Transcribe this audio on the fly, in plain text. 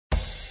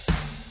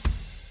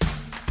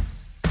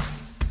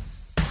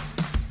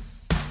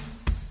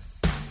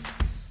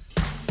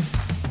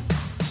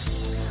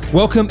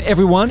Welcome,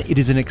 everyone. It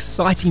is an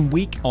exciting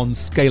week on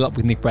Scale Up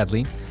with Nick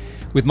Bradley,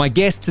 with my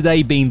guest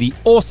today being the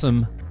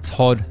awesome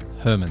Todd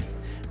Herman.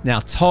 Now,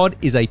 Todd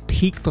is a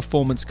peak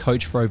performance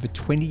coach for over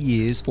 20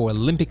 years for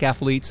Olympic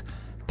athletes,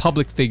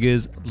 public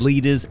figures,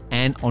 leaders,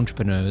 and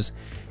entrepreneurs.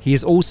 He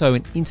is also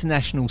an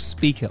international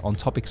speaker on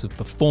topics of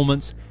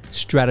performance,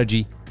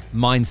 strategy,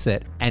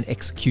 mindset, and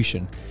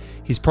execution.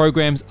 His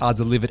programs are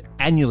delivered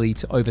annually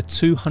to over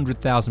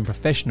 200,000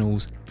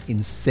 professionals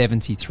in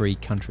 73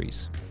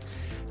 countries.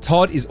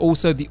 Todd is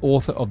also the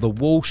author of the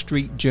Wall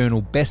Street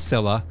Journal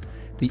bestseller,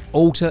 The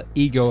Alter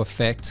Ego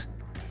Effect,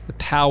 The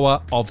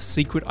Power of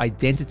Secret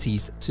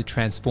Identities to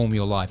Transform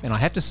Your Life. And I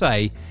have to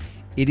say,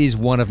 it is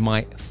one of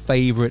my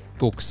favorite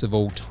books of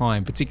all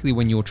time, particularly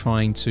when you're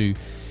trying to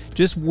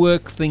just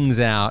work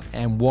things out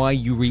and why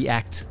you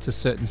react to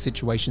certain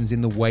situations in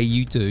the way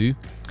you do,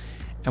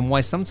 and why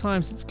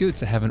sometimes it's good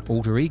to have an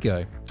alter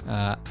ego,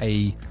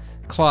 a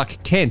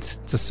Clark Kent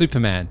to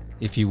Superman,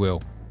 if you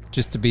will,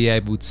 just to be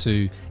able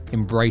to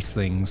embrace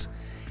things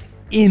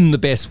in the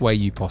best way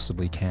you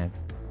possibly can.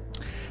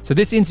 So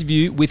this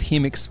interview with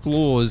him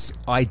explores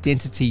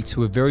identity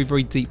to a very,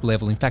 very deep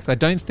level. In fact, I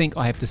don't think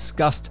I have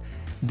discussed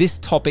this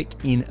topic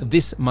in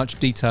this much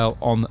detail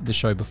on the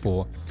show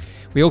before.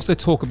 We also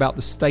talk about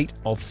the state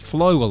of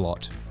flow a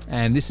lot.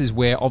 And this is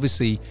where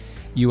obviously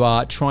you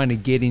are trying to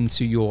get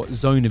into your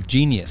zone of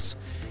genius,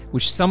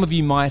 which some of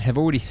you might have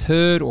already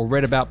heard or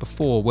read about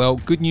before. Well,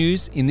 good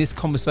news in this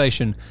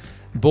conversation,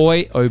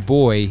 boy, oh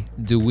boy,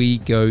 do we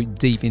go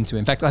deep into it.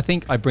 In fact, I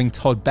think I bring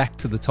Todd back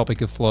to the topic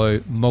of flow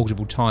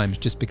multiple times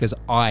just because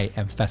I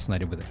am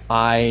fascinated with it.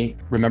 I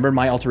remembered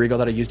my alter ego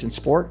that I used in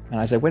sport. And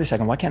I said, wait a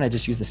second, why can't I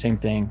just use the same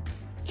thing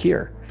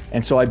here?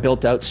 And so I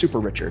built out Super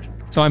Richard.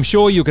 So I'm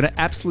sure you're going to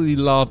absolutely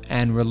love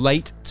and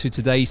relate to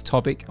today's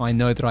topic. I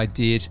know that I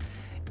did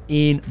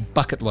in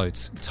bucket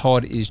loads.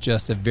 Todd is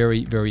just a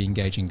very, very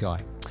engaging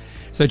guy.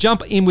 So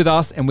jump in with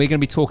us and we're going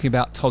to be talking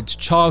about Todd's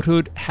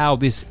childhood, how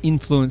this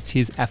influenced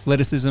his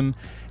athleticism,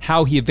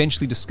 how he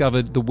eventually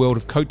discovered the world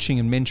of coaching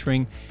and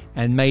mentoring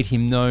and made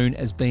him known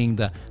as being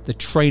the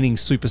training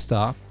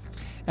superstar.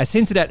 As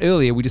hinted at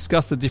earlier, we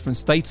discussed the different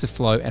states of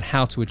flow and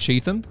how to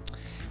achieve them.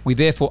 We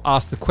therefore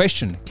asked the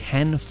question,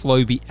 can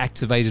flow be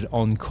activated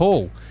on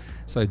call?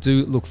 So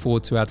do look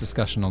forward to our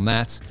discussion on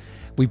that.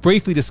 We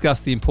briefly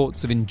discussed the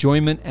importance of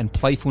enjoyment and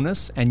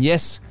playfulness, and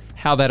yes,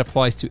 how that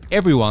applies to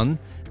everyone,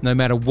 no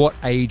matter what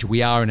age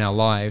we are in our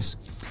lives.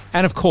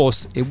 And of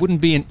course, it wouldn't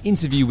be an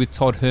interview with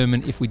Todd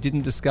Herman if we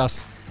didn't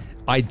discuss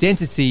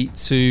identity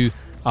to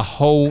a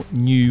whole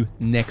new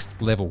next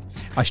level.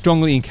 I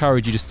strongly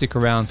encourage you to stick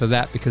around for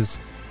that because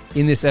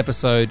in this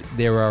episode,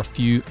 there are a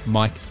few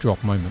mic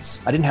drop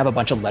moments. I didn't have a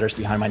bunch of letters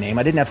behind my name.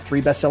 I didn't have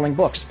 3 best-selling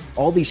books.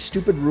 All these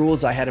stupid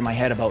rules I had in my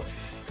head about,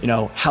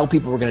 how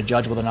people were going to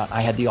judge whether or not I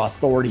had the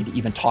authority to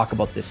even talk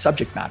about this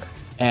subject matter.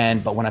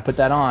 But when I put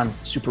that on,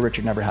 Super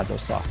Richard never had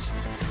those thoughts.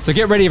 So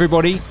get ready,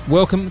 everybody.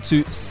 Welcome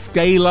to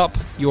Scale Up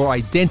Your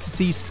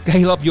Identity,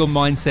 Scale Up Your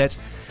Mindset.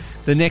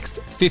 The next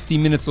 50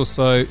 minutes or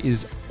so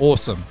is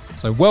awesome.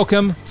 So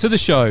welcome to the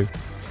show,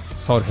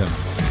 Todd Herman.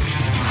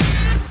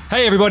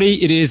 Hey,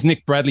 everybody. It is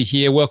Nick Bradley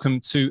here.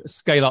 Welcome to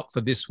Scale Up for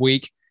this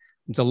week.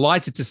 I'm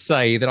delighted to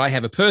say that I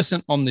have a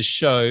person on the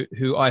show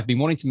who I've been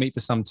wanting to meet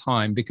for some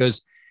time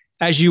because,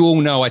 as you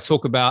all know, I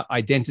talk about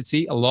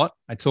identity a lot.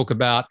 I talk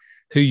about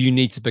who you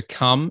need to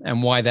become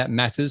and why that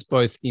matters,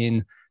 both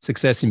in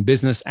success in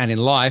business and in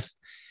life.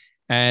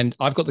 And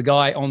I've got the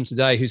guy on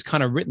today who's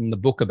kind of written the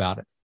book about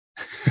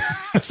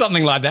it.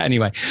 Something like that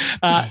anyway.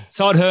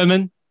 Todd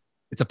Herman,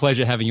 it's a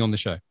pleasure having you on the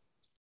show.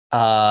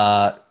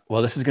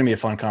 Well, this is going to be a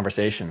fun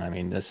conversation. I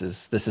mean, this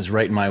is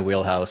right in my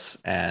wheelhouse.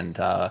 And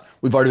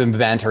we've already been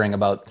bantering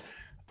about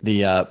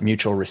the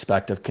mutual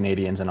respect of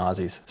Canadians and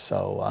Aussies.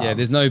 So yeah,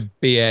 there's no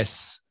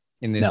BS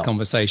in this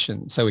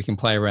conversation, so we can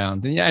play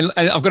around. And yeah,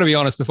 and I've got to be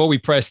honest, before we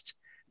pressed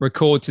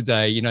record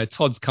today,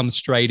 Todd's come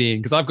straight in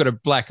because I've got a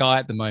black eye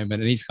at the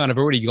moment and he's kind of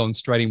already gone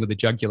straight in with the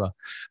jugular,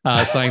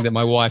 saying that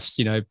my wife's,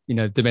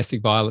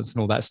 domestic violence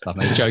and all that stuff.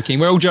 I'm joking.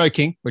 We're all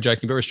joking. We're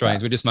joking, but we're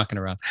Australians. We're just mucking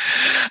around.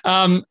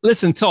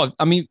 Listen, Todd,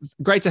 I mean,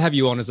 great to have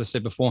you on, as I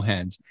said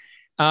beforehand.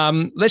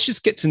 Let's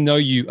just get to know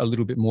you a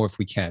little bit more if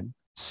we can.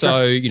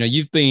 So,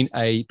 you've been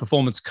a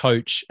performance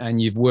coach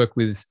and you've worked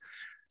with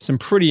some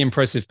pretty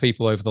impressive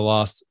people over the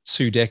last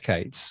 2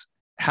 decades.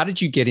 How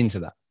did you get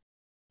into that?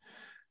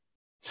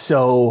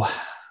 So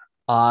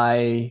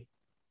I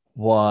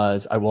grew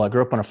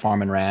up on a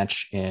farm and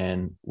ranch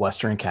in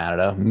Western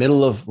Canada,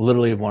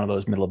 literally one of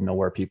those middle of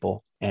nowhere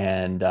people.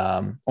 And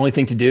only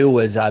thing to do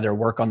was either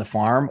work on the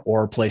farm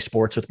or play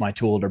sports with my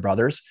 2 older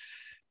brothers,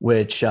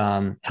 which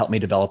helped me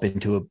develop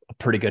into a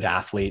pretty good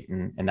athlete.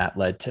 And that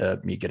led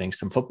to me getting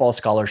some football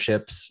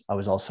scholarships. I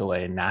was also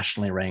a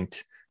nationally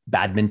ranked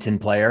badminton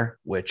player,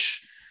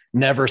 which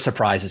never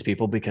surprises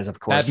people because, of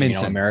course,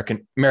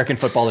 American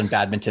football and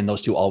badminton,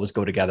 those two always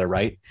go together,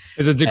 right?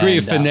 There's a degree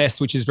of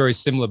finesse, which is very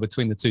similar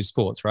between the 2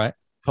 sports, right?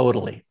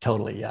 Totally.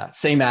 Yeah.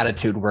 Same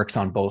attitude works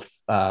on both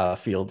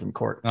fields and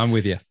court. I'm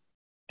with you.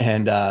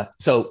 And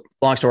so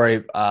long story,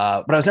 but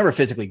I was never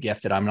physically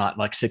gifted. I'm not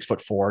like 6'4",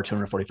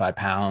 245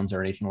 pounds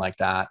or anything like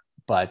that.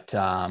 But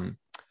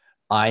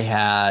I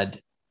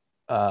had,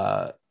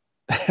 I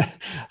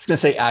was going to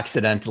say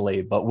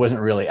accidentally, but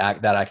wasn't really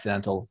that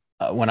accidental.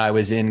 When I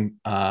was in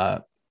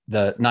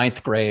the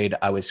ninth grade,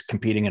 I was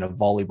competing in a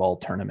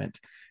volleyball tournament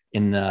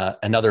in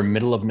another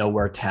middle of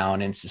nowhere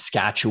town in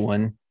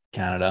Saskatchewan,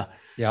 Canada.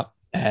 Yeah.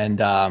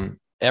 And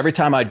every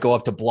time I'd go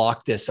up to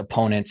block this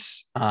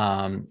opponent's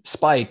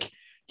spike,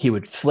 he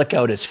would flick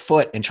out his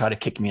foot and try to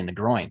kick me in the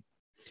groin,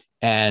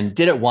 and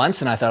did it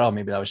once. And I thought, oh,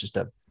 maybe that was just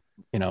a,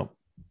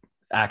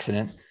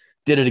 accident.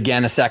 Did it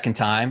again a second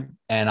time.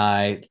 And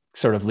I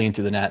sort of leaned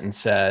through the net and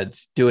said,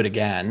 do it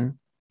again,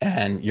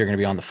 and you're going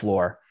to be on the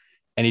floor.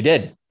 And he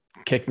did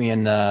kick me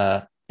in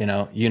the,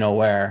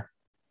 where.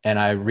 And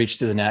I reached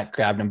through the net,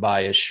 grabbed him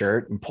by his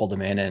shirt and pulled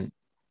him in, and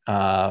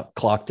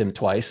clocked him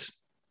twice.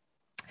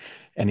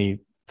 And he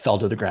fell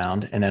to the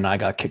ground. And then I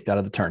got kicked out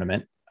of the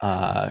tournament.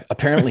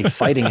 Apparently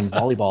fighting in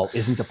volleyball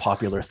isn't a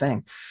popular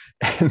thing.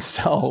 And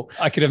so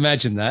I could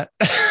imagine that.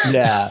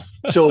 Yeah.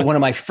 So one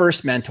of my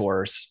first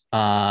mentors,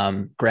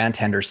 Grant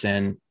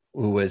Henderson,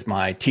 who was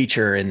my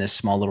teacher in this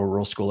small little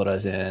rural school that I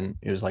was in,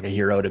 he was like a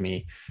hero to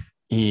me.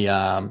 He,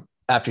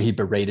 after he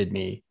berated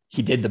me,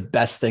 he did the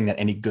best thing that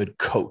any good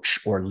coach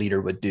or leader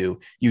would do.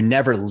 You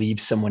never leave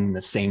someone in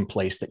the same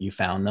place that you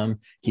found them.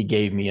 He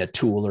gave me a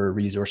tool or a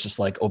resource, just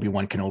like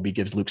Obi-Wan Kenobi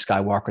gives Luke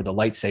Skywalker the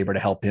lightsaber to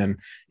help him,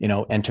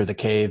 enter the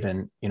cave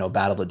and,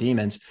 battle the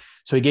demons.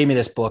 So he gave me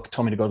this book,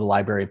 told me to go to the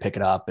library and pick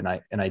it up. And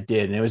I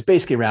did. And it was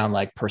basically around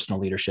like personal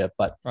leadership,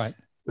 but right.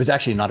 It was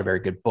actually not a very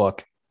good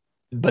book.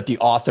 But the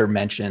author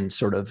mentioned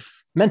sort of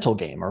mental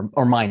game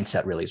or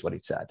mindset, really is what he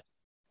said.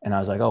 And I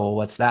was like, oh, well,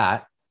 what's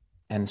that?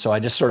 And so I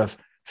just sort of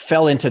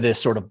fell into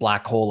this sort of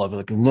black hole of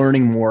like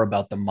learning more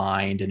about the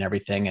mind and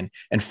everything.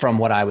 And from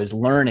what I was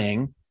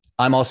learning,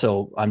 I'm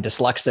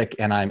dyslexic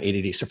and I'm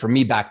ADD. So for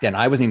me back then,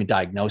 I wasn't even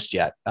diagnosed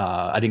yet.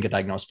 I didn't get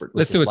diagnosed for.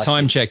 Let's do a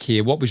time check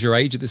here. What was your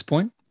age at this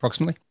point,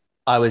 approximately?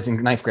 I was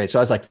in ninth grade. So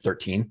I was like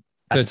 13.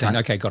 13.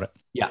 Okay. Got it.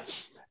 Yeah.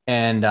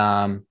 And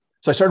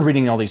so I started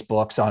reading all these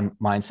books on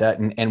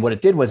mindset. And what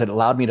it did was it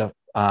allowed me to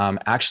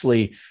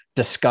actually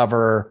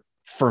discover,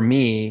 for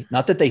me,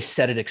 not that they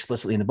said it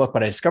explicitly in the book,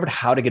 but I discovered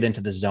how to get into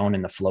the zone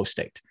in the flow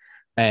state.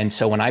 And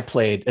so when I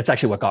played, it's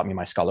actually what got me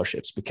my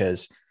scholarships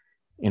because,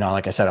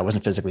 like I said, I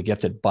wasn't physically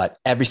gifted, but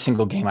every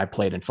single game I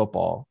played in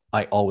football,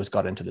 I always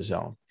got into the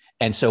zone.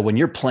 And so when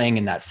you're playing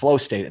in that flow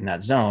state, in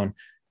that zone,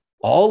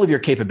 all of your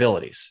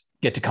capabilities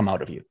get to come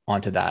out of you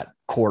onto that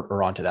court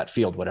or onto that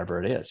field,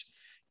 whatever it is.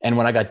 And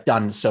when I got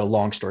done, so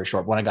long story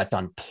short, when I got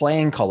done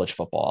playing college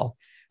football,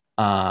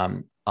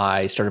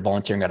 I started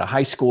volunteering at a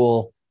high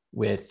school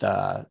with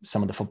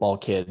some of the football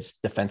kids,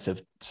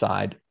 defensive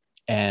side.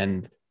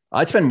 And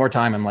I'd spend more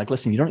time. I'm like,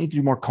 listen, you don't need to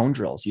do more cone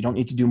drills. You don't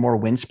need to do more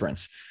wind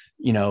sprints.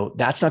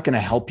 That's not going to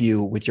help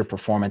you with your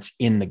performance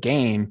in the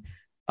game.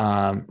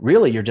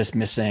 Really, you're just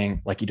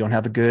missing, like, you don't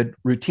have a good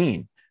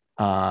routine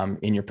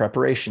in your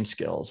preparation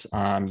skills.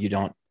 You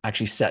don't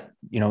actually set,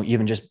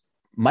 even just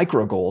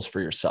micro goals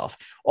for yourself.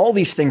 All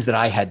these things that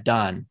I had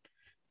done.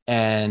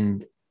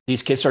 And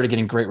these kids started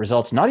getting great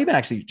results, not even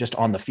actually just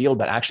on the field,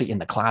 but actually in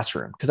the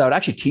classroom. Because I would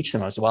actually teach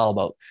them as well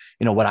about,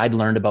 what I'd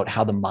learned about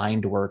how the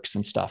mind works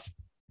and stuff.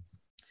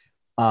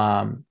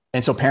 And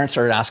so parents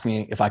started asking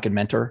me if I could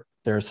mentor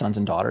their sons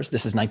and daughters.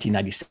 This is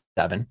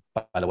 1997,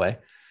 by the way.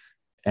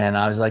 And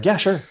I was like, yeah,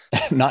 sure.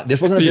 This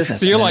wasn't a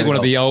business. So you're like one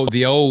of the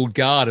old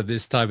guard of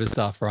this type of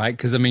stuff, right?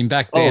 Because I mean,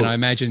 back then, I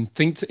imagine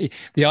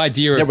the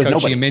idea of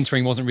coaching and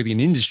mentoring wasn't really an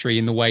industry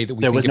in the way that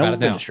we think about it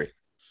now. Industry.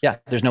 Yeah,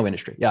 there's no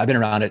industry. Yeah, I've been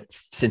around it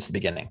since the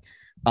beginning.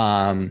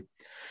 They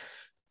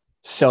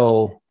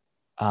started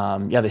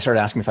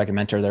asking me if I could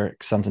mentor their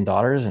sons and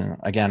daughters. And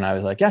again, I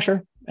was like, yeah,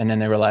 sure. And then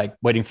they were like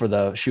waiting for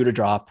the shoe to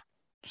drop,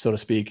 so to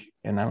speak.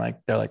 And they're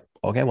like,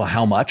 okay, well,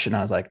 how much? And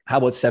I was like, how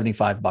about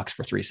 $75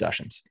 for 3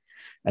 sessions?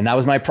 And that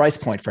was my price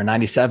point for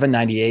 97,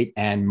 98,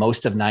 and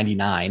most of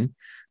 99,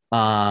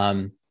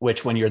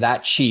 which when you're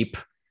that cheap,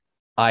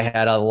 I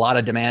had a lot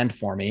of demand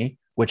for me,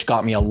 which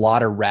got me a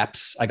lot of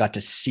reps. I got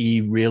to see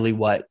really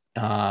what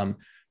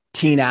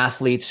teen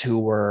athletes who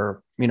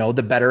were,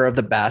 the better of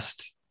the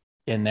best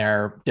in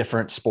their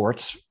different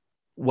sports,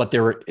 what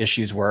their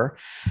issues were,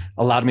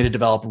 allowed me to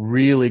develop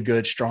really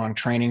good, strong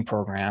training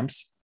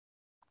programs.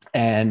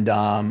 And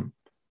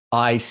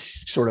I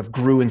sort of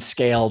grew and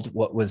scaled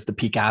what was the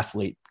Peak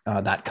Athlete,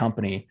 that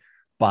company,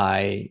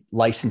 by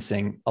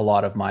licensing a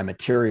lot of my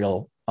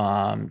material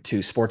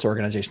to sports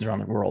organizations around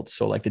the world.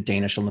 So like the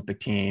Danish Olympic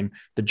team,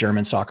 the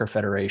German Soccer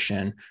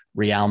Federation,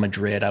 Real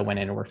Madrid. I went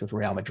in and worked with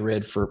Real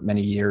Madrid for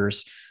many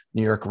years,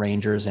 New York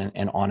Rangers,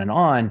 and on and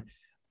on.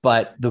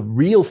 But the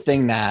real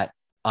thing that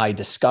I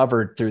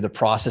discovered through the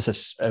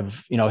process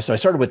of so I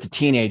started with the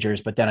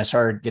teenagers, but then I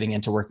started getting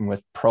into working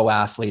with pro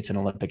athletes and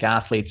Olympic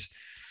athletes.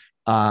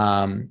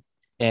 And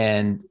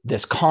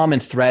this common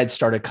thread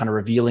started kind of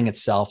revealing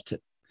itself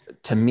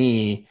to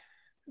me,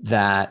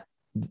 that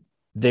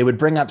they would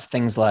bring up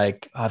things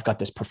like, oh, I've got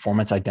this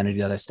performance identity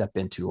that I step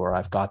into, or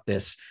I've got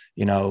this,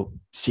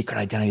 secret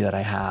identity that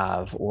I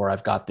have, or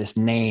I've got this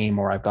name,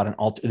 or I've got an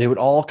alter. They would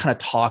all kind of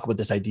talk with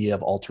this idea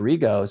of alter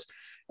egos.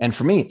 And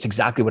for me, it's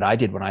exactly what I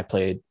did when I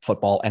played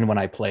football and when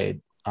I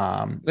played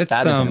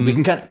badminton. We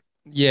can kind of,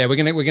 yeah,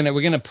 we're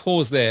gonna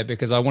pause there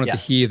because I wanted to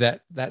hear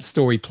that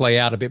story play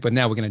out a bit, but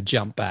now we're gonna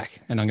jump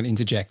back and I'm gonna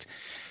interject.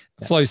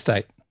 Flow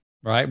state,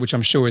 right? Which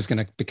I'm sure is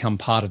going to become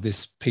part of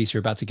this piece you're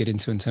about to get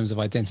into in terms of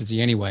identity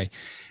anyway.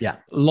 Yeah.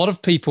 A lot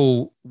of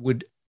people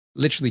would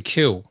literally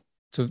kill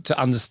to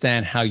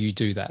understand how you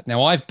do that.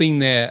 Now, I've been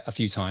there a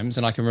few times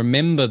and I can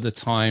remember the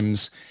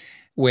times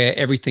where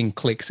everything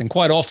clicks. And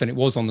quite often it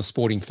was on the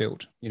sporting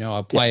field.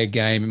 I play a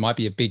game, it might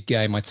be a big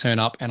game, I turn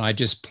up and I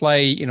just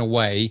play in a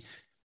way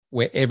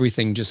where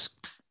everything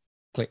just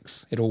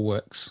clicks. It all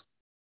works.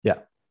 Yeah.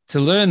 To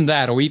learn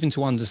that, or even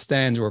to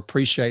understand or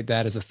appreciate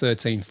that as a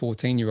 13,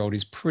 14-year-old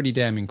is pretty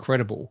damn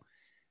incredible.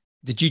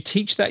 Did you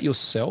teach that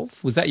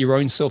yourself? Was that your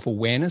own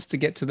self-awareness to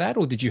get to that?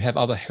 Or did you have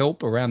other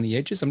help around the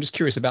edges? I'm just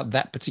curious about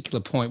that particular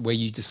point where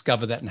you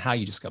discovered that and how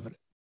you discovered it.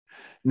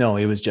 No,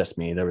 it was just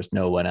me. There was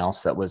no one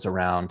else that was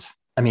around.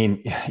 I mean,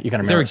 you got to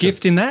remember. Is there a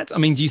gift in that? I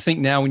mean, do you think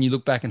now when you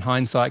look back in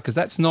hindsight, because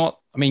that's not,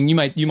 I mean, you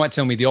might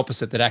tell me the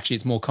opposite, that actually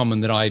it's more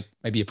common than I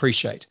maybe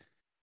appreciate.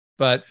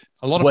 But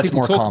a lot of What's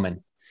people more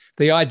common?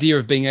 The idea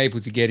of being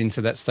able to get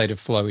into that state of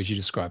flow as you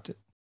described it.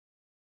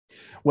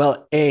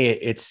 Well,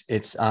 it's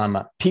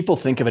people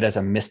think of it as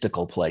a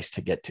mystical place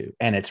to get to,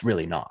 and it's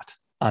really not.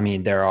 I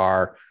mean, there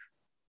are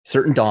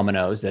certain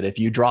dominoes that if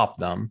you drop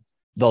them,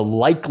 the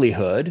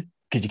likelihood,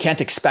 because you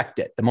can't expect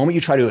it. The moment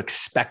you try to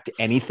expect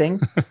anything,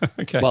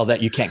 well,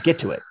 that you can't get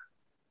to it.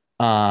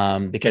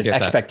 Because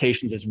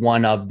expectations is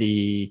one of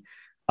the,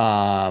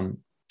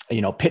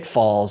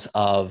 pitfalls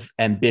of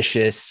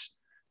ambitious,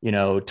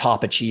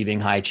 top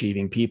achieving, high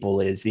achieving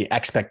people, is the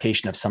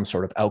expectation of some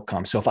sort of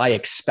outcome. So if I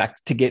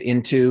expect to get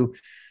into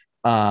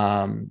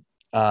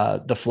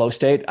the flow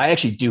state, I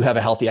actually do have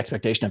a healthy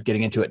expectation of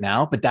getting into it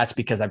now, but that's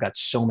because I've got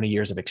so many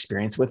years of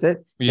experience with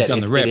it. You've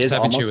done the reps,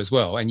 haven't you, as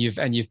well? And you've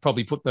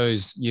probably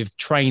you've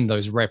trained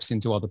those reps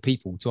into other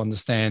people to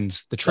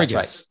understand the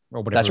triggers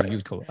or whatever you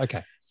would call it.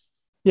 Okay.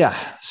 Yeah.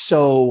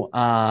 So,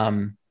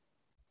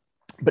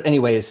 but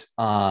anyways,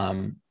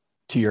 to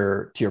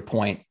your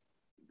point.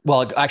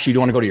 Well, actually, do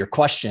you want to go to your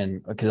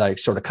question because I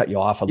sort of cut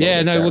you off a little bit?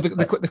 Yeah, no. Well,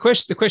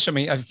 the question. I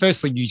mean,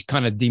 firstly, you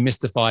kind of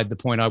demystified the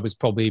point I was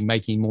probably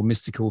making more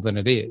mystical than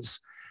it is.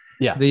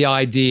 Yeah. The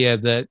idea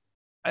that,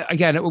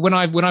 again, when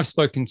I've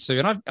spoken to,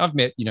 and I've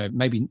met,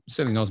 maybe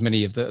certainly not as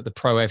many of the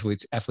pro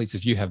athletes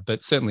as you have,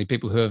 but certainly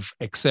people who have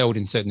excelled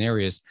in certain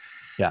areas.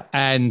 Yeah.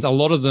 And a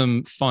lot of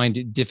them find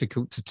it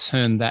difficult to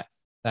turn that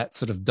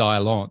sort of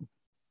dial on,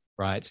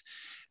 right?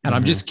 And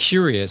I'm just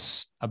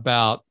curious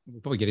about,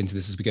 we'll probably get into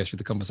this as we go through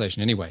the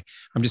conversation anyway.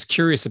 I'm just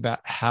curious about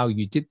how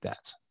you did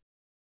that.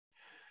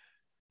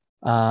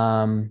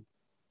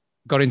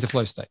 Got into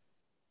flow state.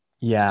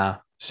 Yeah.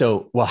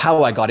 So, well,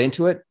 how I got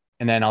into it,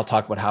 and then I'll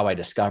talk about how I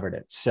discovered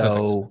it.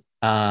 So,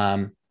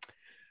 number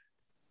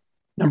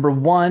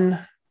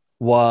one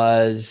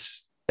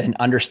was an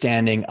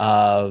understanding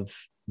of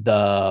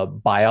the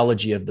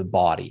biology of the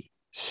body.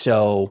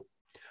 So,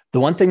 the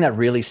one thing that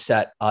really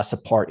set us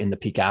apart in the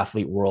peak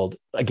athlete world,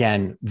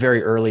 again,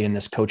 very early in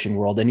this coaching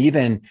world, and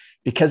even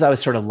because I was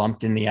sort of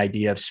lumped in the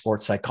idea of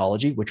sports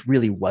psychology, which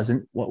really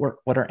wasn't what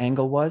our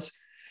angle was,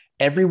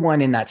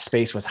 everyone in that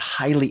space was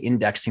highly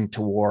indexing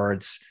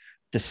towards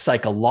the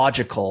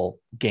psychological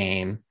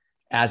game,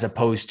 as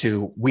opposed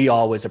to, we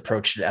always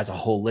approached it as a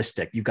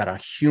holistic. You've got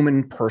a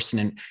human person,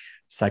 and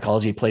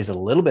psychology plays a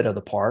little bit of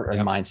the part, or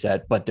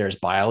mindset, but there's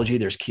biology,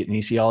 there's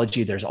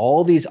kinesiology, there's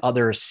all these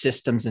other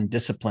systems and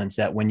disciplines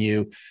that when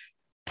you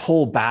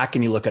pull back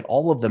and you look at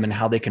all of them and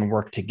how they can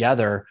work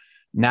together,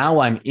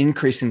 now I'm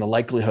increasing the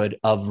likelihood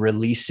of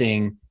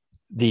releasing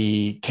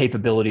the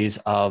capabilities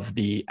of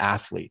the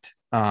athlete.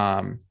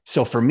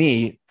 So for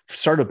me,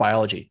 started with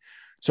biology.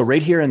 So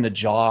right here in the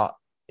jaw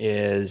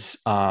is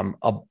a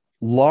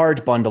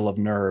large bundle of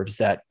nerves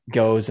that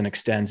goes and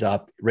extends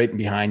up right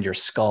behind your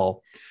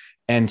skull.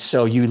 And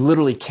so you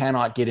literally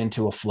cannot get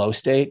into a flow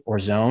state or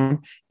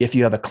zone if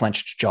you have a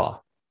clenched jaw.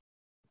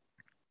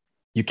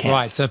 You can't.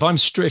 Right. So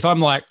if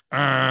I'm like,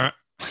 you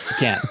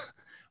can't.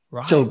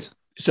 Right.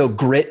 So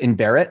grit and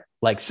bear it.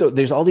 So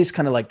there's all these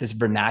kind of like this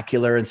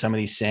vernacular and some of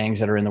these sayings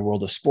that are in the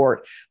world of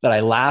sport that I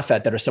laugh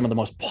at, that are some of the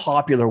most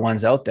popular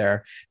ones out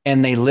there.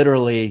 And they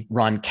literally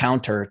run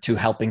counter to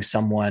helping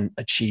someone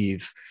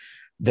achieve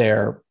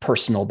their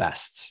personal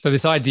bests. So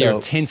this idea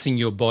of tensing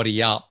your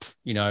body up,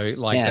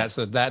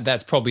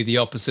 that's probably the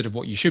opposite of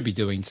what you should be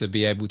doing to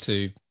be able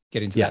to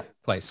get into that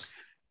place.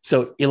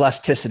 So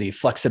elasticity,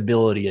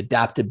 flexibility,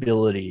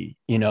 adaptability,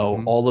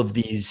 all of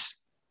these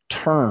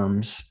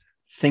terms,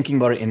 thinking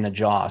about it in the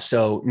jaw.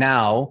 So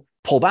now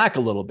pull back a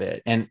little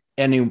bit, and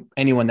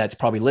anyone that's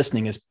probably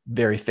listening is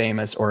very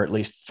famous, or at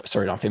least,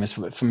 sorry, not famous,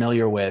 but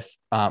familiar with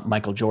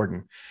Michael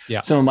Jordan.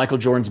 Yeah. Some of Michael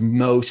Jordan's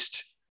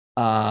most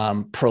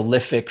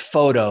prolific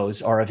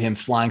photos are of him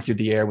flying through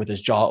the air with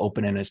his jaw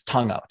open and his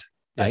tongue out.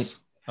 Right. Yes.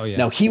 Oh yeah.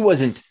 Now, he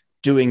wasn't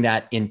doing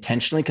that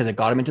intentionally because it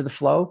got him into the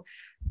flow.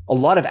 A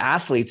lot of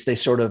athletes, they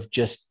sort of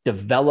just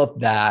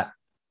develop that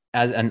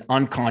as an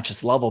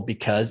unconscious level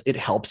because it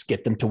helps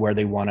get them to where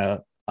they want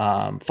to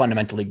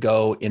fundamentally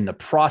go in the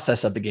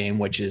process of the game,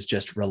 which is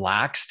just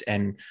relaxed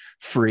and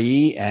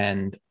free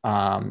and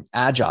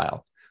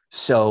agile.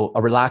 So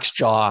a relaxed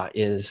jaw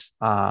is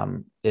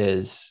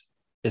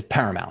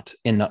paramount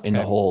in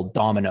the whole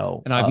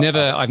domino. And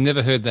I've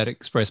never heard that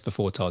expressed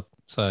before, Todd.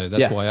 So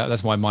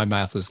that's why my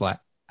mouth is like,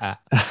 ah.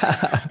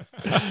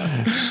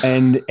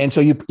 and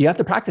so you have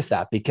to practice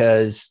that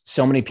because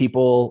so many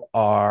people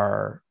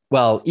are,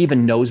 well,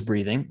 even nose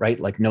breathing, right?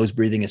 Like nose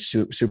breathing is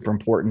super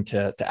important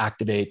to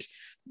activate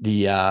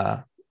the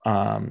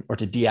or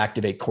to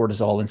deactivate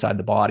cortisol inside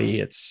the body.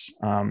 It's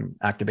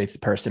activates the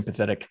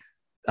parasympathetic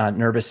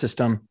nervous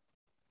system,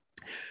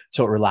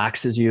 so it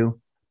relaxes you.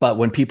 But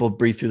when people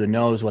breathe through the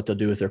nose, what they'll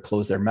do is they'll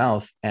close their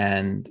mouth,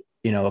 and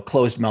a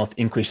closed mouth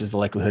increases the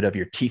likelihood of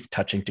your teeth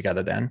touching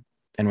together then.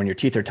 And when your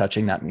teeth are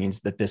touching, that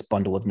means that this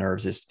bundle of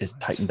nerves is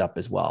tightened up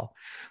as well.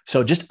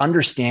 So just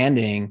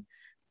understanding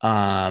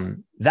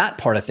that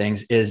part of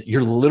things is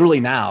you're literally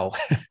now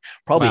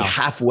probably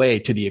halfway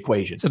to the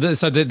equation.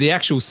 So the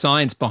actual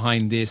science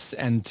behind this,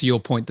 and to your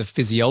point, the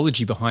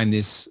physiology behind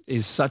this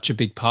is such a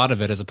big part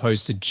of it, as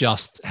opposed to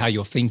just how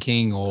you're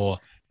thinking or.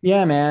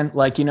 Yeah, man.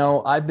 Like,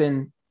 I've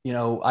been,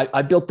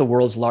 I built the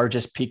world's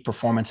largest peak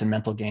performance and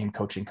mental game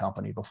coaching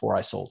company before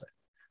I sold it.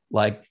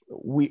 Like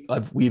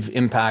we've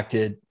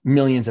impacted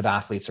millions of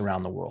athletes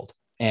around the world.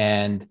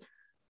 And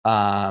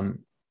now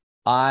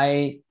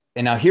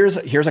here's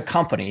a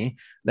company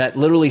that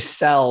literally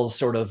sells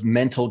sort of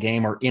mental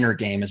game, or inner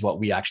game is what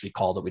we actually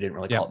called it. We didn't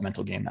really call it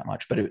mental game that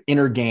much, but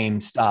inner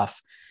game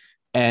stuff.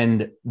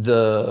 And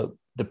the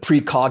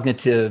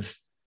precognitive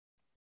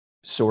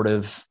sort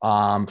of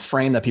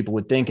frame that people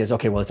would think is,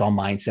 okay, well, it's all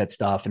mindset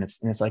stuff. And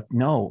it's like,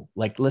 no,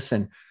 like,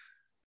 listen,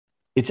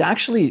 it's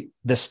actually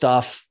the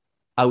stuff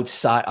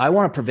outside. I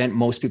want to prevent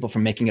most people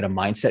from making it a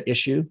mindset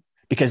issue,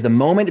 because the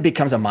moment it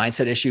becomes a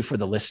mindset issue for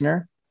the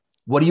listener,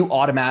 what do you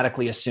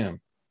automatically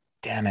assume?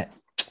 Damn it.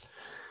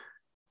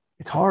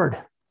 It's hard,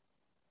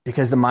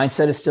 because the mind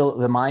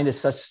is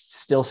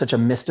still such a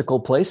mystical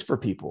place for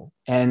people.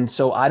 And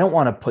so I don't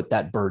want to put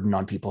that burden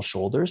on people's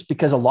shoulders,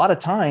 because a lot of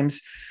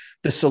times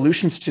the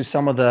solutions to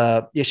some of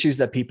the issues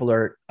that people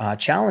are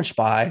challenged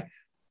by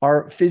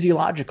are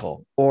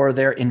physiological or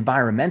they're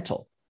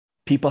environmental.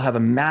 People have a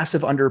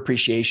massive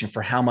underappreciation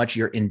for how much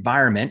your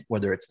environment,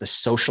 whether it's the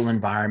social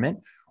environment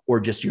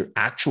or just your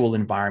actual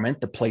environment,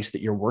 the place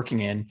that you're working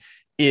in,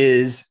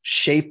 is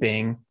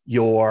shaping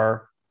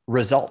your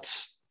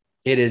results.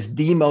 It is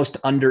the most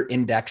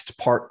under-indexed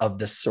part of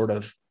this sort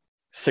of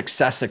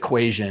success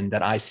equation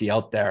that I see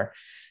out there.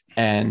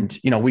 And,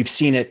 we've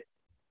seen it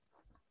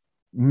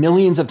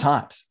millions of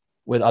times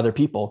with other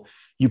people.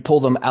 You pull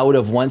them out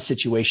of one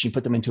situation, you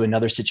put them into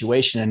another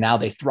situation, and now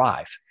they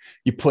thrive.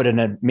 You put an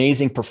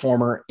amazing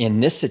performer in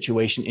this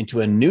situation into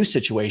a new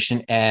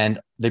situation, and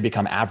they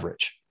become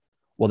average.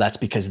 Well, that's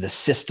because the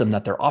system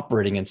that they're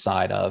operating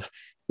inside of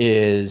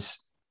is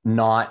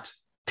not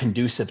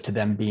conducive to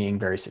them being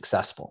very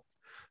successful.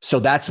 So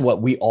that's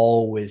what we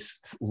always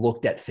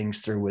looked at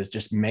things through, was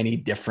just many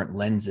different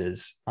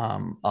lenses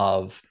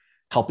of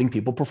helping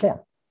people perform.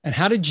 And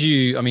how did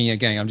you,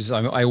 again,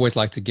 I always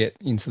like to get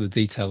into the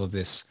detail of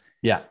this.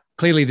 Yeah.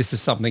 Clearly this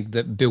is something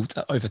that built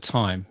over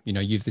time.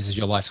 This is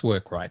your life's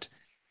work, right?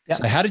 Yeah.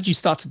 So how did you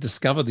start to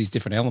discover these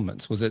different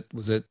elements? Was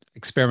it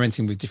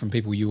experimenting with different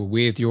people you were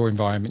with, your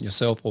environment,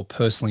 yourself, or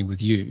personally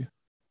with you?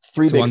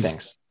 Three big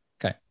things.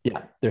 Okay.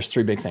 Yeah. There's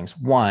three big things.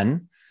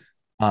 One,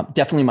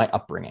 definitely my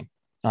upbringing.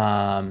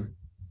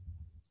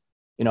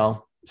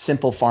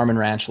 Simple farm and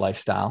ranch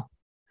lifestyle.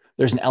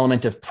 There's an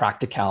element of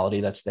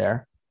practicality that's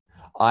there.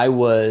 I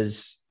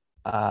was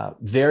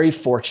very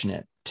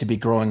fortunate to be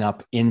growing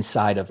up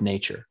inside of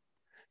nature.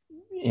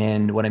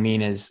 And what I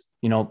mean is,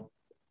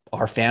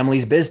 our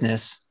family's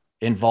business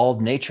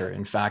involved nature.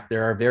 In fact,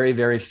 there are very,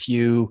 very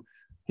few,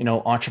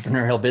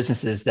 entrepreneurial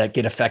businesses that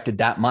get affected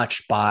that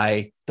much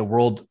by the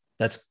world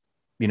that's,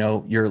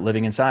 you're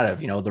living inside of,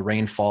 the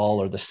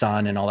rainfall or the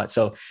sun and all that.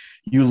 So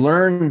you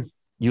learn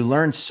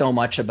so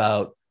much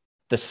about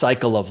the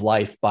cycle of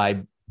life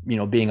by,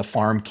 being a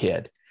farm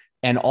kid.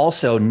 And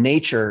also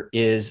nature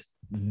is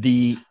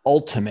the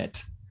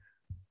ultimate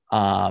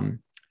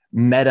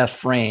meta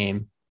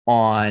frame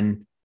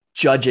on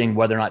judging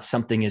whether or not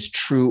something is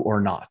true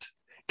or not.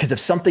 Because if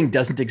something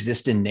doesn't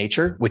exist in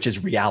nature, which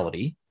is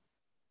reality,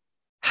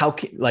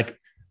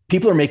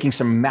 people are making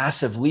some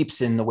massive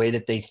leaps in the way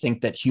that they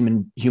think that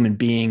human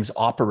beings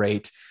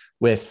operate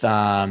with,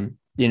 some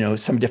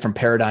different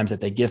paradigms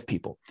that they give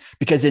people.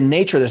 Because in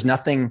nature, there's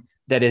nothing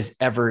that is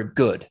ever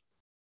good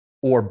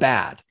or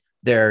bad.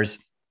 There's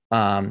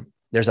a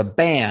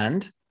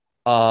band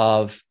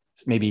of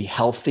maybe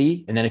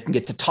healthy, and then it can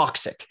get to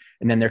toxic.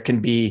 And then there can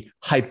be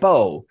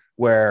hypo,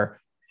 where,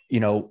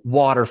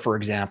 water, for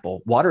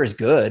example, water is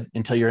good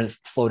until you're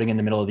floating in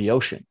the middle of the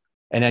ocean.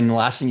 And then the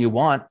last thing you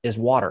want is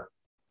water,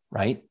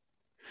 right?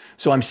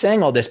 So I'm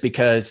saying all this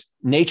because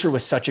nature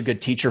was such a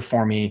good teacher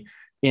for me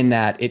in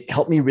that it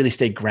helped me really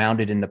stay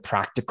grounded in the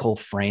practical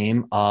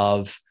frame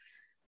of,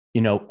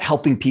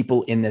 helping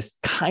people in this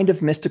kind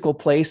of mystical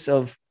place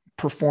of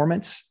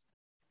performance.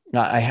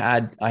 I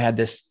had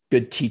this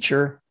good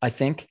teacher, I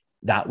think,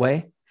 that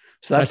way.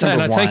 So that's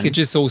number one. I take it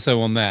just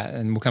also on that,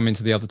 and we'll come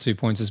into the other 2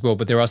 points as well,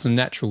 but there are some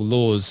natural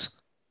laws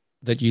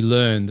that you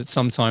learn that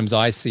sometimes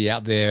I see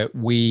out there,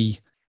 we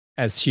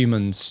as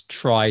humans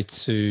try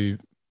to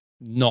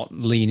not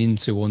lean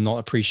into or not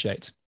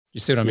appreciate. You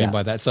see what I mean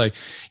by that? So,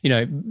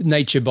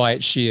 nature by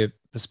its sheer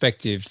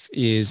perspective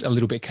is a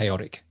little bit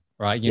chaotic,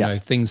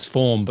 right? Things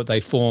form, but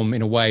they form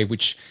in a way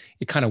which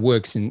it kind of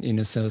works in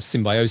a sort of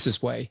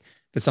symbiosis way.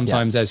 But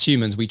sometimes as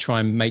humans, we try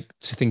and make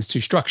things too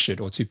structured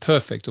or too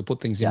perfect or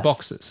put things in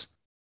boxes.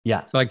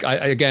 Yeah. So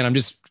again, I'm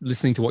just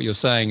listening to what you're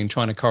saying and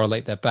trying to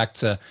correlate that back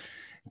to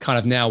kind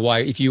of now why,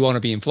 if you want to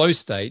be in flow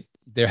state,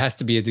 there has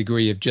to be a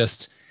degree of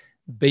just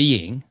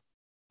being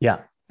and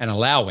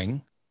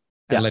allowing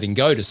and letting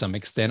go to some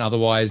extent.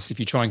 Otherwise, if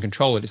you try and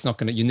control it,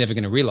 you're never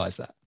going to realize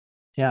that.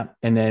 Yeah.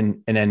 And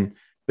then,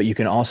 but you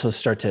can also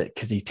start to,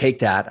 because you take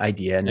that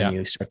idea and then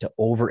you start to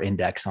over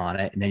index on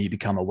it, and then you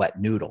become a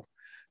wet noodle,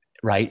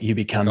 right? You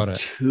become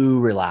too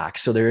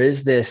relaxed. So there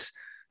is this,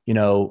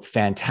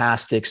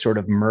 fantastic sort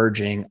of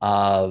merging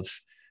of,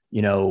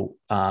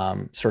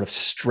 sort of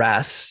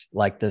stress,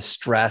 like the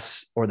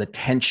stress or the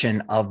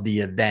tension of the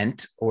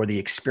event or the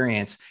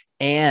experience,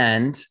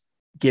 and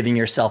giving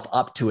yourself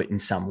up to it in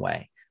some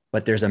way.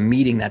 But there's a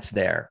meeting that's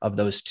there of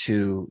those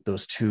two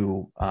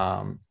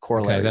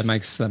corollaries. Okay, that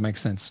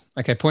makes sense.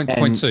 Okay,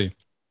 point two.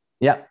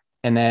 Yeah.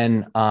 And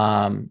then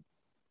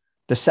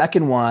the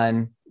second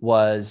one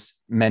was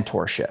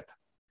mentorship.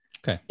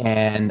 Okay.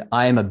 And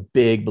I am a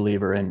big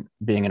believer in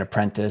being an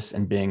apprentice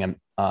and being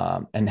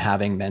and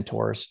having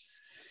mentors.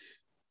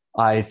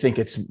 I think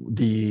it's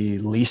the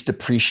least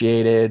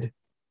appreciated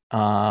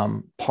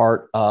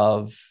part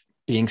of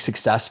being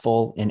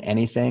successful in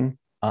anything.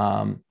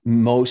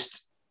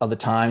 Most of the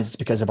times it's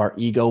because of our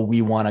ego.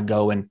 We want to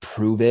go and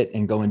prove it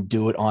and go and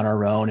do it on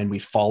our own. And we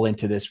fall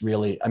into this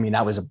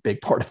that was a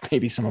big part of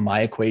maybe some of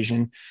my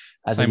equation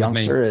as a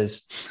youngster,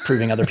 is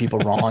proving other people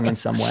wrong in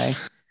some way.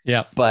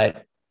 Yeah.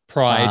 But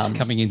pride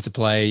coming into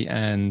play.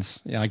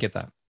 And I get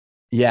that.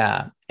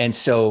 Yeah. And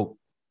so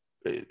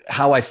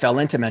how I fell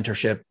into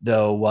mentorship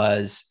though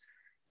was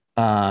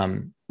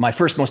my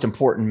first most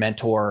important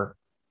mentor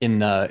in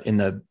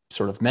the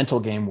sort of mental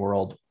game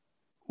world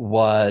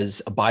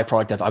was a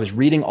byproduct of, I was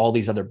reading all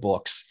these other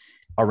books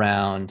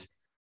around,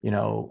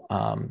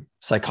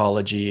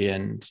 psychology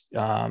and,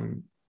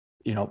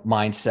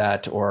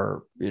 mindset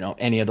or,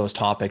 any of those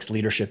topics,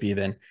 leadership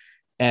even.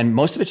 And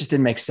most of it just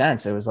didn't make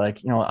sense. It was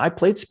like, I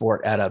played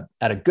sport at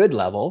a good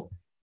level.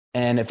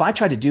 And if I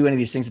tried to do any of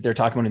these things that they're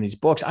talking about in these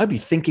books, I'd be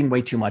thinking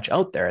way too much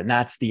out there. And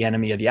that's the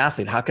enemy of the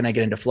athlete. How can I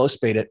get into flow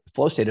state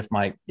if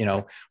my,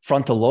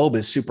 frontal lobe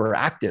is super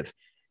active?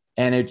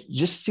 And it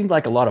just seemed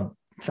like a lot of,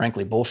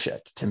 frankly,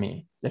 bullshit to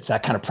me. It's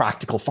that kind of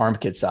practical farm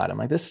kid side. I'm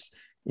like, this,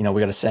 we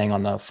got a saying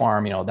on the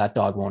farm, that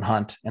dog won't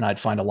hunt. And I'd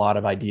find a lot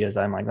of ideas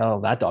that I'm like, oh,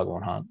 that dog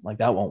won't hunt. Like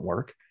that won't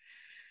work.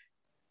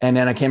 And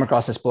then I came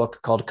across this book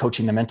called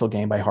Coaching the Mental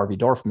Game by Harvey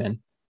Dorfman.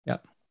 Yeah.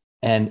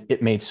 And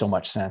it made so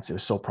much sense. It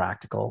was so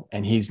practical.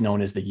 And he's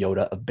known as the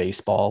Yoda of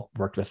baseball,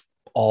 worked with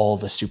all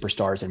the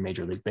superstars in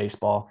Major League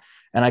Baseball.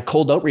 And I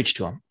cold outreach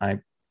to him. I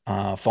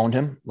phoned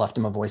him, left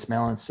him a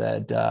voicemail and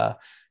said,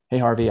 hey,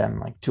 Harvey, I'm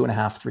like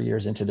 2.5, 3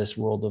 years into this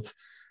world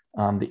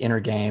of the inner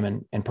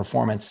game and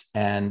performance.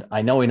 And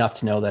I know enough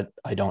to know that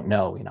I don't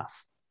know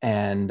enough.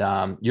 And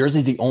yours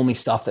is the only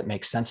stuff that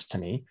makes sense to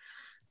me.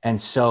 And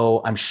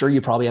so I'm sure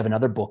you probably have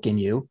another book in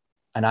you.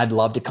 And I'd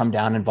love to come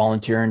down and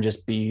volunteer and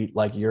just be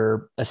like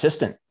your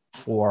assistant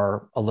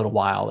for a little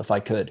while if I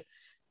could.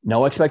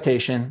 No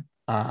expectation.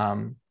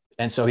 And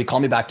so he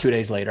called me back 2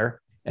 days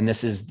later. And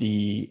this is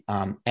the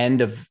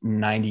end of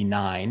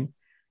 99.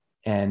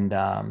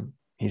 And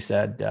he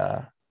said,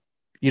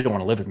 you don't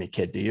want to live with me,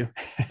 kid, do you?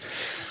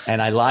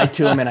 And I lied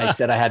to him. And I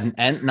said I had an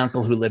aunt and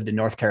uncle who lived in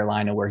North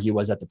Carolina where he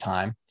was at the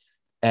time.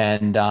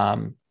 And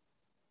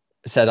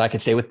said I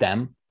could stay with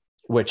them,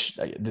 which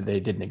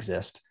they didn't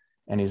exist.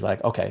 And he's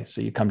like, okay, so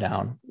you come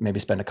down, maybe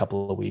spend a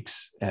couple of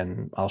weeks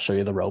and I'll show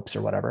you the ropes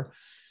or whatever.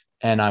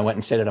 And I went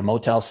and stayed at a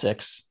Motel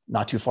 6,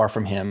 not too far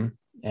from him.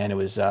 And it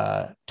was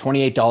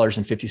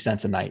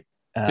 $28.50 a night.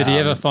 Did he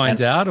ever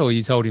find out, or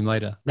you told him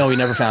later? No, he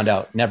never found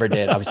out. Never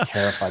did. I was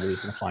terrified that he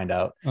was going to find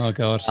out. Oh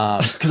God.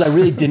 Because I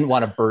really didn't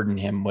want to burden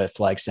him with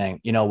like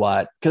saying, you know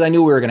what, because I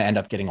knew we were going to end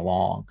up getting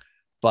along,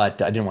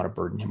 but I didn't want to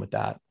burden him with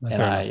that.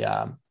 And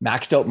I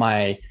maxed out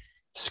my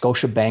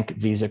Scotiabank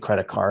Visa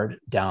credit card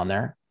down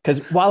there. Because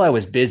while I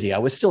was busy, I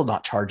was still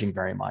not charging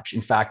very much.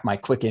 In fact, my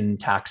Quicken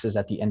taxes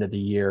at the end of the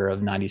year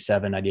of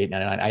 97, 98,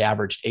 99, I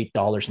averaged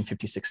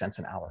 $8.56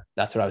 an hour.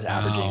 That's what I was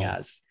averaging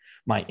as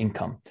my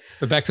income.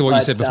 But back to what you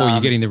said before, you're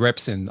getting the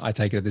reps in, I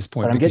take it at this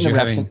point. I'm getting the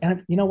reps in.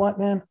 And you know what,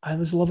 man? I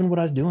was loving what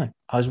I was doing.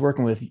 I was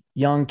working with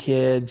young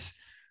kids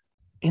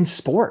in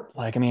sport.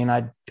 Like, I mean,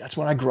 that's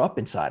what I grew up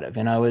inside of.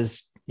 And I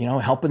was,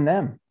 helping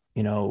them.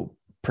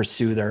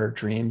 pursue their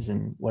dreams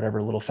in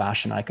whatever little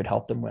fashion I could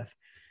help them with.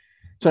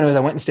 So anyways,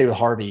 I went and stayed with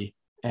Harvey,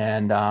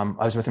 and I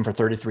was with him for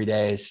 33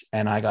 days,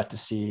 and I got to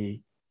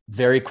see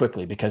very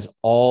quickly, because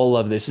all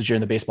of this is during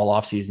the baseball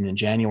offseason in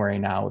January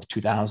now of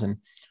 2000,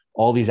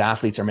 all these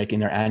athletes are making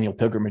their annual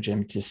pilgrimage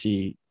in to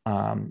see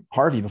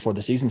Harvey before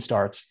the season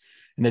starts.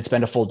 And they'd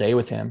spend a full day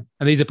with him.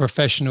 And these are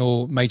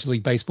professional Major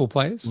League Baseball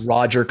players?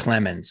 Roger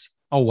Clemens.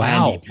 Oh,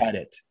 wow. Andy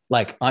Pettit.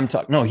 Like, I'm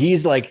talking, no,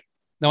 he's like,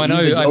 no, I know.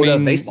 I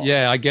mean,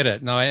 yeah, I get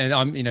it. No, and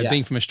I'm,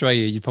 being from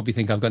Australia, you'd probably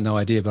think I've got no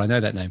idea, but I know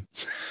that name.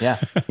 Yeah.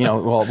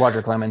 Well,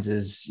 Roger Clemens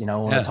is,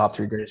 one of the top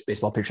 3 greatest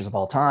baseball pitchers of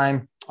all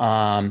time.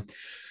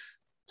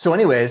 So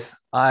anyways,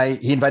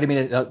 he invited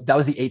me to, that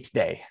was the 8th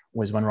day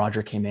was when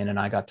Roger came in, and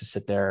I got to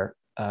sit there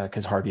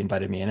because Harvey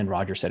invited me in, and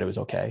Roger said it was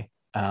okay.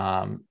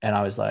 And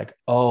I was like,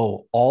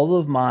 oh, all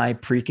of my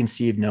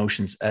preconceived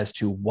notions as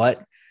to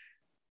what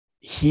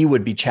he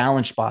would be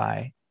challenged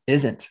by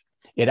isn't.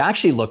 It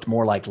actually looked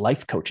more like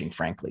life coaching,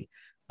 frankly.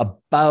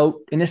 And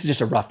this is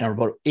just a rough number,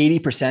 about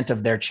 80%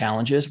 of their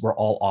challenges were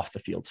all off the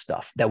field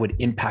stuff that would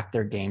impact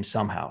their game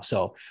somehow.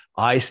 So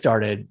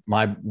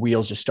my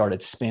wheels just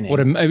started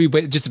spinning. Maybe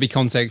just to be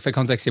for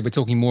context here, we're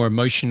talking more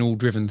emotional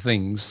driven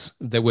things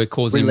that were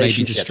causing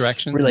maybe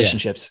distraction.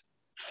 Relationships,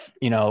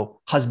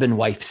 husband,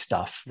 wife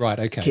stuff. Right.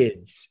 Okay.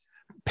 Kids,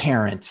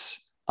 parents.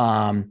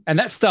 And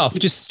that stuff,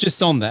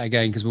 just on that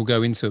again, because we'll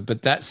go into it,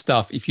 but that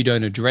stuff, if you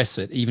don't address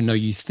it, even though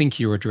you think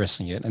you're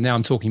addressing it, and now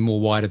I'm talking more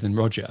wider than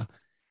Roger.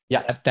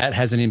 Yeah. That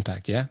has an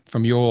impact. Yeah.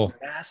 From your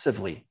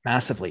massively.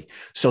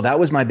 So that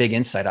was my big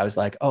insight. I was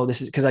like, oh,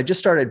 this is because I just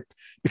started,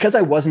 because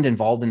I wasn't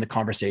involved in the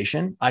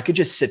conversation. I could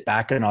just sit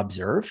back and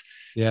observe.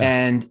 Yeah.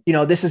 And,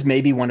 this is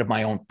maybe one of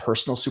my own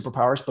personal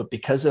superpowers, but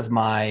because of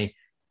my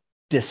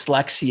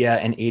dyslexia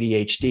and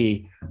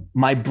ADHD,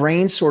 my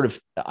brain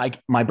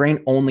my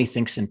brain only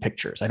thinks in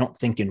pictures. I don't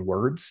think in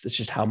words. That's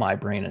just how my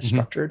brain is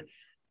structured.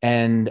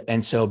 And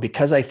so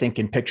because I think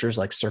in pictures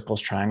like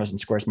circles, triangles, and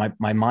squares,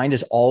 my mind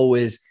is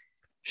always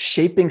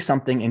shaping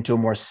something into a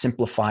more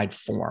simplified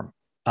form.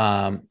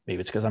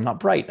 Maybe it's because I'm not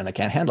bright and I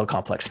can't handle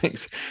complex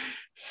things.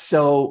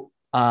 So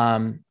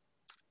I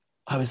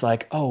was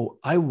like, oh,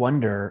 I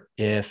wonder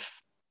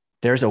if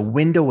there's a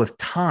window of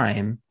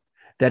time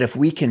that if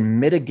we can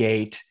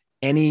mitigate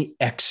any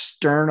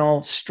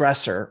external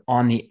stressor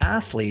on the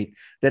athlete,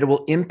 that it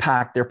will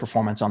impact their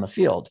performance on the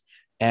field.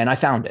 And I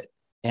found it.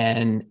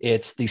 And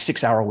it's the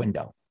 6-hour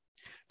window.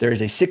 There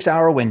is a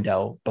 6-hour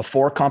window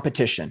before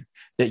competition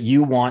that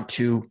you want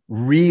to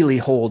really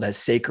hold as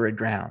sacred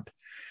ground,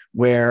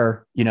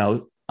 where, in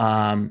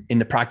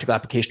the practical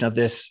application of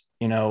this,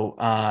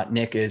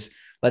 Nick, is,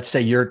 let's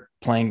say you're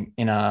playing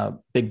in a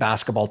big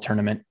basketball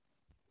tournament,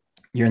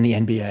 you're in the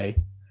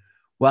NBA.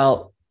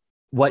 Well,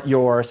 what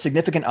your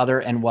significant other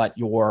and what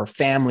your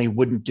family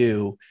wouldn't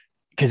do,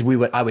 because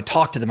I would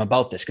talk to them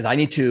about this, because I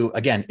need to,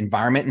 again,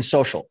 environment and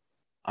social.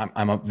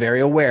 I'm very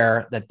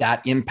aware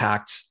that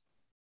impacts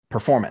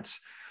performance.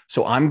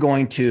 So I'm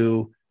going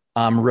to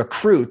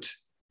recruit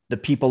the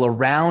people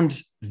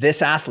around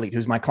this athlete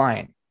who's my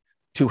client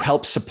to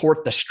help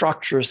support the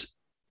structures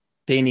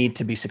they need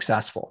to be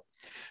successful.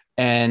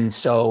 And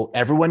so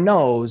everyone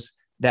knows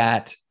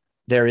that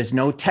there is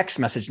no text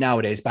message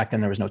nowadays. Back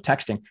then there was no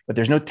texting, but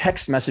there's no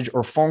text message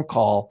or phone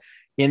call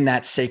in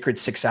that sacred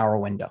 6-hour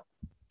window.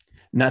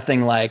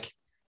 Nothing like,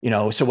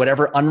 so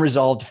whatever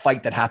unresolved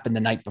fight that happened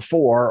the night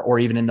before, or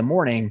even in the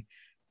morning,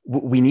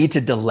 we need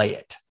to delay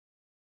it.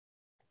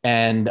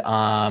 And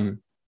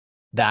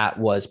that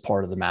was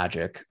part of the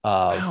magic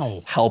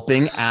of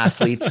helping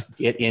athletes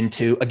get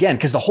into, again,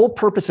 because the whole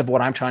purpose of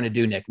what I'm trying to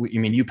do, Nick,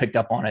 you picked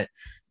up on it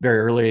very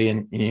early,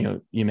 and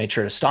you made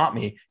sure to stop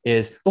me,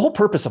 is the whole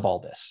purpose of all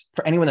this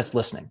for anyone that's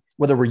listening,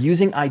 whether we're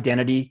using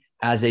identity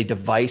as a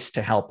device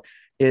to help,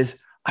 is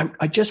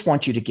I just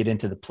want you to get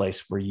into the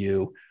place where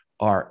you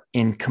are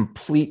in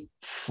complete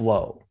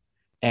flow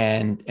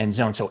and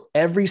zone. So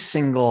every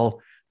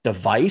single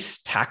device,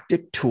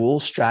 tactic, tool,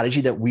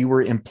 strategy that we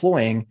were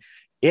employing,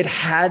 it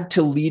had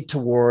to lead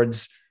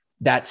towards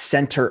that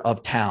center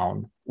of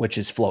town, which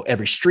is flow.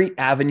 Every street,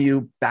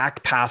 avenue,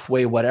 back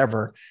pathway,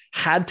 whatever,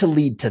 had to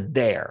lead to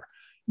there,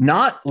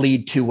 not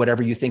lead to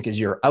whatever you think is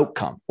your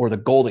outcome or the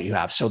goal that you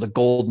have. So the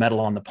gold medal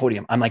on the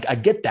podium. I'm like, I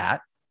get that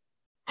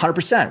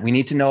 100%. We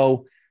need to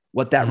know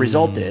what that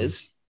result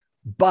is,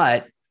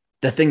 but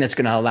the thing that's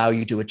going to allow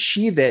you to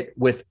achieve it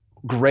with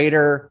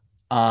greater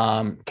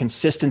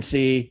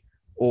consistency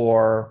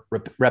or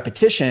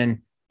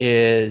repetition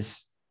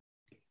is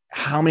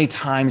how many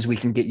times we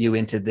can get you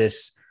into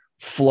this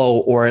flow,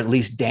 or at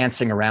least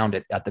dancing around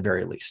it at the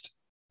very least.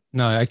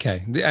 No.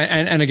 Okay.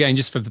 And again,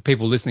 just for the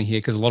people listening here,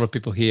 because a lot of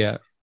people here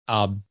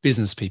are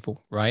business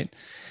people, right?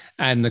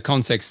 And the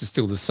context is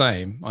still the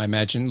same. I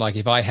imagine, like,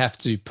 if I have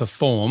to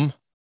perform,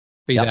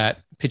 be that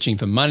pitching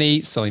for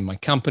money, selling my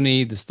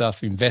company, the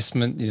stuff,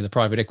 investment, the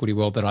private equity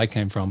world that I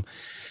came from,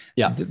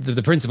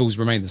 the principles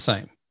remain the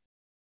same.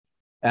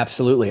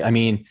 Absolutely. I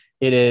mean,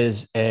 it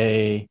is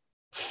a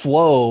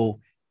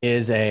flow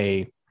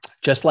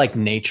just like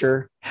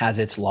nature has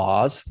its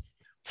laws,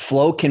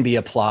 flow can be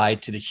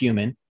applied to the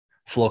human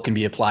Flow can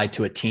be applied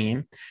to a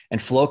team,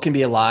 and flow can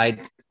be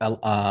aligned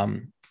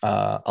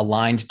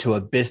to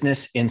a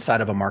business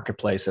inside of a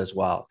marketplace as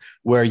well,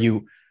 where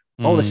you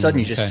all of a sudden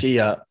you just see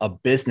a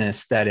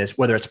business that is,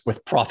 whether it's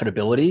with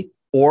profitability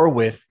or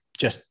with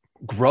just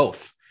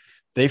growth,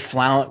 they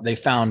found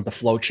the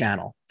flow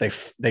channel. They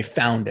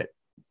found it.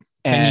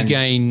 Can you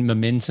gain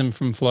momentum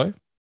from flow?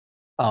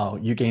 Oh,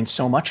 you gain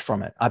so much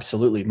from it.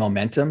 Absolutely.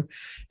 Momentum.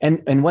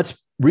 And what's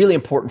really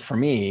important for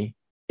me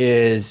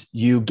is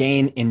you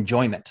gain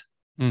enjoyment.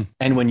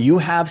 And when you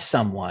have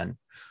someone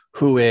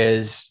who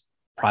is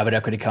private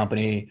equity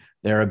company,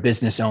 they're a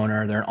business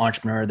owner, they're an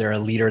entrepreneur, they're a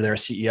leader, they're a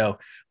CEO.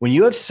 When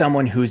you have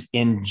someone who's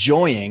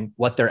enjoying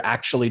what they're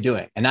actually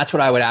doing, and that's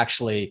what I would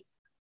actually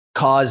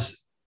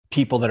cause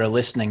people that are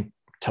listening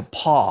to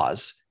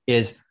pause,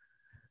 is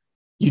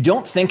you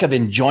don't think of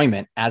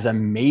enjoyment as a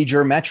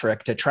major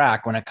metric to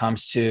track when it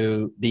comes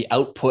to the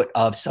output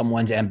of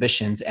someone's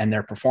ambitions and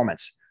their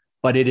performance,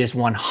 but it is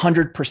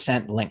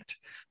 100% linked,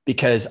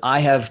 because I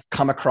have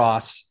come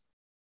across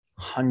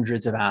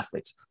hundreds of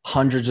athletes,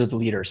 hundreds of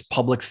leaders,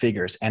 public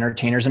figures,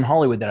 entertainers in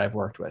Hollywood that I've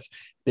worked with,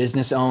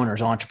 business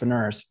owners,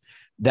 entrepreneurs,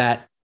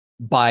 that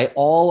by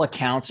all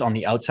accounts on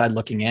the outside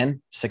looking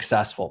in,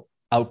 successful,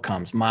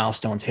 outcomes,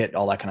 milestones hit,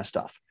 all that kind of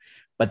stuff.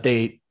 But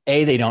they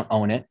don't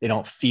own it. They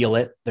don't feel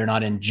it. They're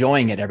not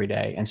enjoying it every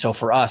day. And so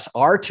for us,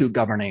 our two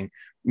governing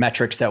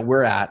metrics that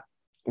we're at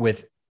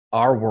with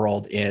our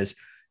world is,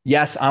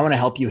 yes, I want to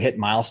help you hit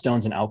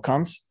milestones and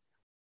outcomes.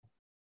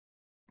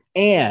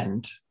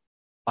 And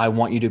I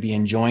want you to be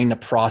enjoying the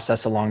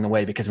process along the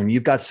way, because when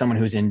you've got someone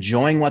who's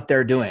enjoying what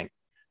they're doing,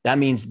 that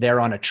means they're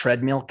on a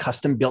treadmill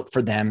custom built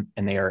for them,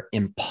 and they are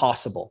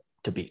impossible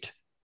to beat.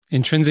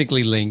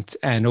 Intrinsically linked.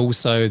 And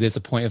also there's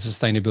a point of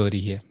sustainability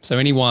here. So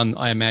anyone,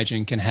 I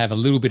imagine, can have a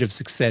little bit of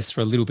success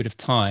for a little bit of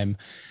time,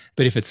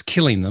 but if it's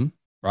killing them,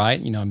 right?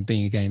 You know, I'm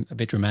being, again, a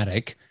bit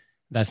dramatic,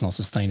 that's not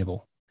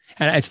sustainable.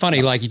 And it's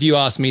funny, like if you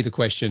ask me the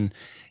question,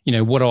 you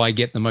know, what do I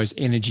get the most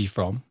energy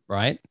from,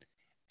 right?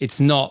 It's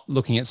not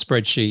looking at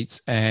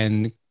spreadsheets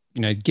and,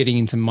 you know, getting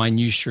into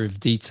minutiae of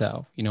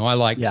detail. You know, I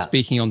like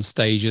speaking on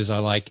stages. I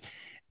like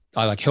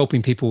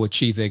helping people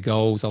achieve their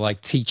goals. I like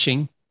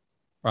teaching,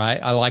 right?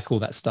 I like all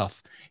that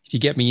stuff. If you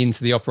get me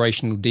into the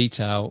operational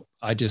detail,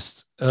 I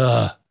just,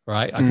 right?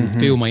 I can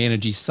feel my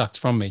energy sucked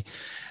from me.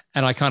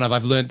 And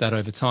I've learned that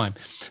over time.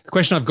 The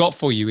question I've got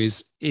for you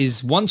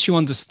is once you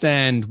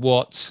understand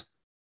what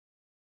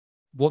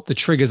the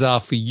triggers are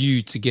for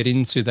you to get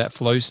into that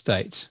flow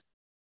state,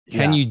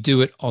 can you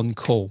do it on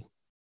call?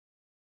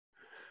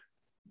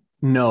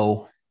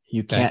 No,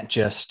 you can't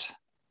just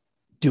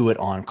do it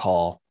on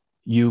call.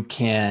 You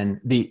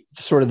can,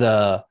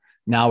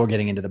 now we're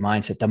getting into the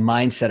mindset. The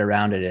mindset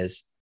around it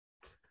is,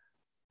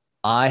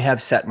 I have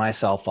set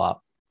myself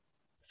up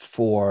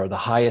for the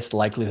highest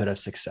likelihood of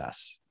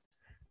success.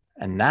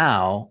 And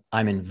now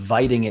I'm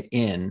inviting it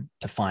in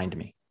to find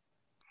me.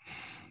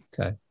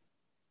 Okay.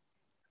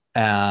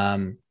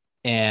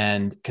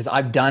 And because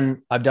I've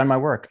done my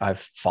work, I've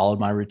followed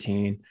my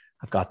routine,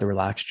 I've got the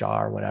relaxed jaw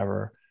or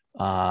whatever.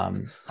 I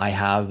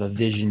have a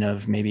vision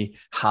of maybe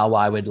how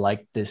I would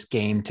like this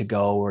game to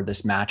go, or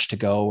this match to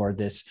go, or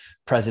this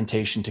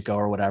presentation to go,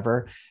 or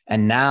whatever.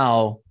 And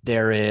now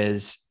there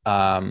is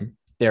a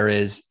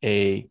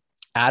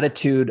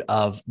attitude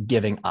of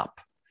giving up.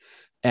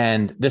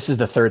 And this is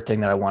the third thing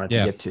that I wanted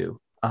to get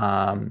to,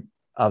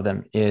 of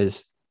them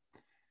is,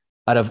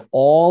 out of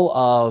all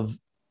of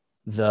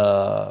we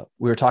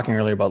were talking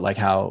earlier about like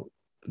how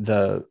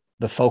the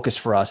focus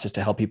for us is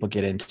to help people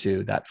get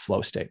into that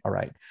flow state. All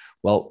right.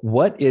 Well,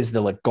 what is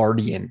the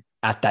guardian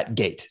at that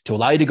gate to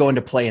allow you to go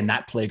into play in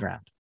that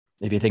playground?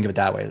 If you think of it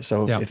that way.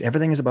 So if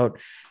everything is about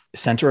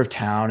center of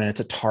town and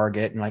it's a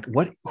target, and like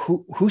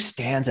who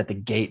stands at the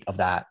gate of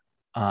that?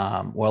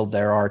 Well,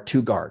 there are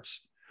two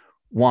guards.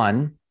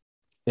 One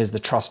is the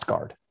trust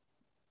guard.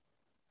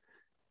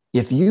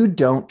 If you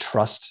don't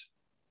trust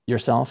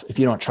yourself, if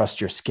you don't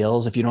trust your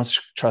skills, if you don't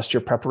trust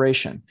your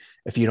preparation,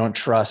 if you don't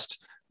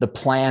trust the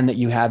plan that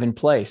you have in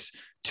place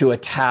to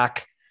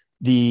attack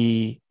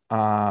the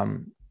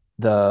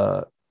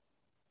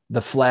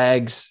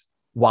flags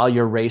while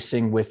you're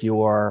racing with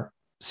your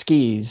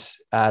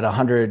skis at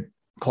 100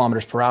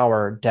 kilometers per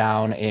hour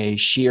down a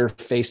sheer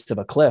face of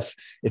a cliff,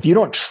 if you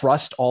don't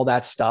trust all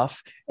that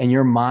stuff and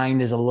your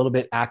mind is a little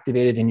bit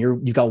activated and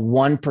you've got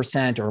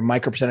 1% or a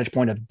micro percentage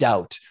point of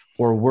doubt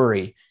or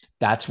worry,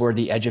 that's where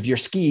the edge of your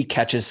ski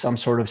catches some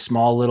sort of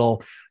small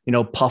little,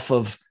 puff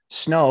of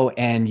snow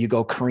and you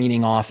go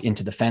careening off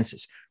into the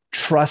fences.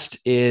 Trust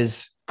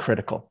is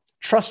critical.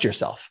 Trust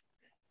yourself.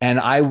 And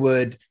I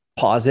would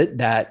posit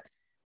that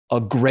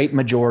a great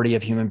majority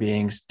of human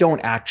beings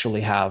don't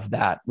actually have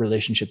that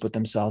relationship with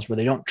themselves where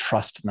they don't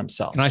trust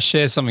themselves. Can I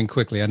share something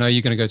quickly? I know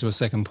you're going to go to a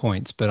second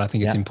point, but I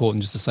think it's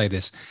important just to say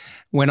this.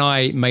 When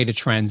I made a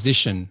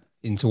transition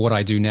into what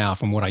I do now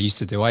from what I used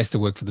to do, I used to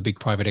work for the big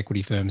private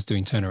equity firms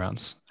doing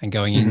turnarounds and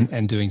going in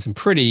and doing some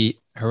pretty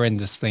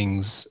horrendous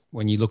things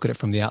when you look at it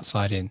from the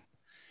outside in.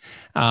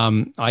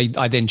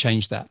 I then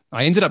changed that.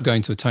 I ended up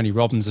going to a Tony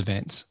Robbins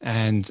event,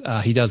 and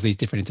he does these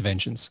different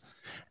interventions,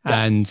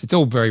 and it's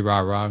all very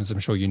rah-rah, as I'm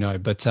sure you know.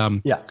 But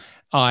Yeah.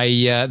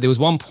 there was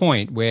one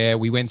point where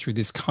we went through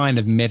this kind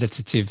of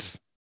meditative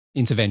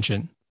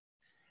intervention,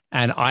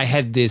 and I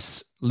had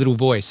this little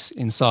voice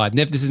inside.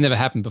 This has never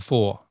happened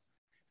before.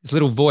 This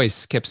little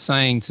voice kept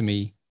saying to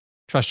me,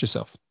 "Trust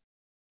yourself."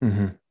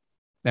 Mm-hmm.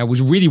 Now, it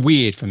was really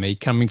weird for me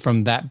coming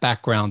from that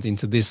background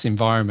into this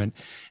environment.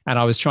 And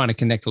I was trying to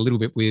connect a little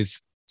bit with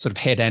sort of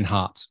head and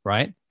heart,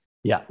 right?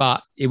 Yeah.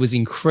 But it was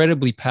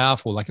incredibly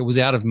powerful. Like, it was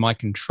out of my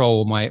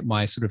control,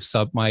 my sort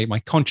of my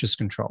conscious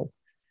control.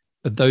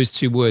 But those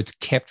two words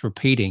kept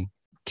repeating,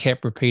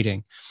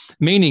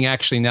 meaning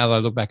actually, now that I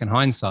look back in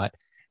hindsight,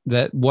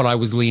 that what I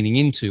was leaning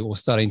into or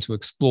starting to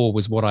explore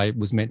was what I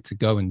was meant to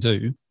go and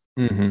do.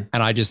 Mm-hmm.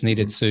 And I just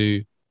needed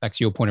to, back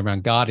to your point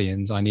around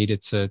guardians, I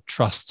needed to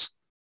trust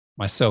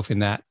myself in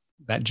that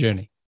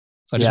journey.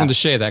 So I just wanted to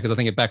share that because I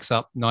think it backs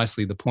up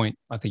nicely the point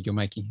I think you're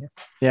making here.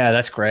 Yeah,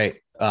 that's great.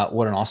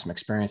 What an awesome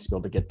experience to be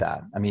able to get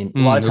that. I mean, a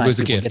lot of times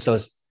people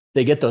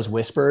get those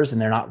whispers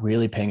and they're not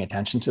really paying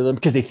attention to them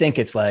because they think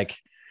it's like,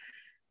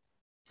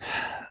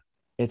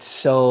 it's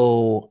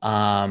so,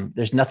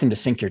 there's nothing to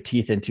sink your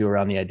teeth into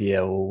around the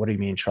idea. Well, what do you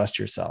mean trust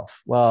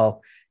yourself?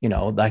 Well,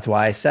 that's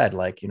why I said,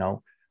 like,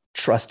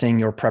 trusting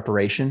your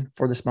preparation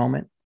for this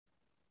moment,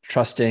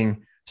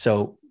 trusting.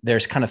 So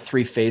there's kind of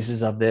 3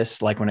 phases of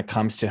this, like when it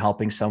comes to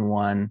helping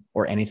someone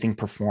or anything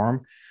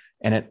perform,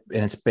 and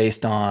it's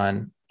based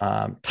on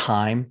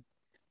time.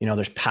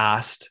 There's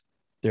past,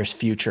 there's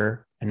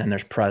future, and then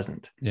there's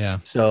present. Yeah.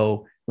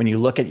 So when you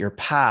look at your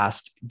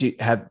past,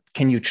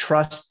 can you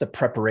trust the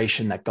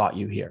preparation that got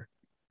you here?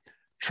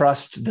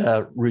 Trust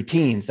the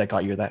routines that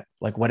got you that,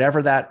 like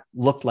whatever that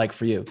looked like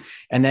for you.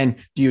 And then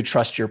do you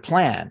trust your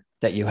plan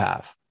that you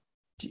have?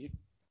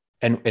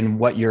 And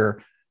what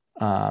your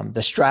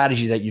the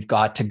strategy that you've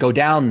got to go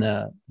down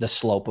the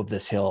slope of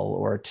this hill,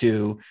 or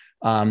to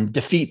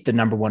defeat the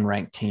number 1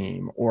 ranked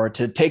team, or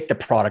to take the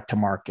product to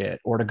market,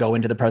 or to go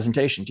into the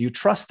presentation? Do you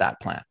trust that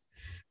plan?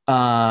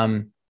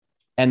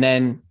 And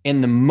then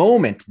in the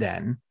moment,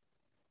 then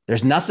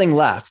there's nothing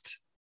left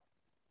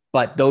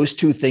but those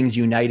 2 things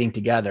uniting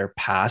together,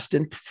 past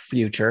and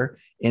future,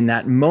 in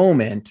that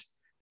moment,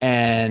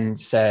 and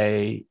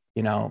say,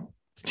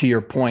 to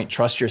your point,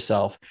 trust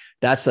yourself.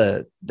 That's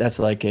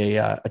like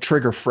a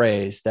trigger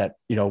phrase that,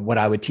 what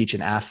I would teach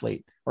an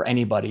athlete or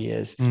anybody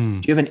is, do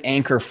you have an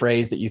anchor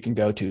phrase that you can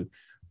go to?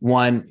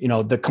 One,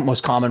 the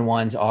most common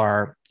ones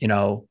are,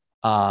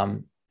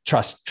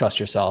 trust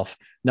yourself.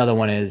 Another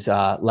one is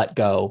let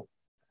go.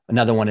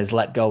 Another one is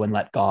let go and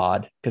let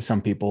God. Because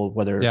some people,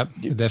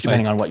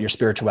 depending on what your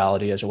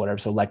spirituality is or whatever,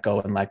 so let go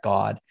and let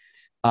God.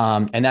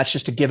 And that's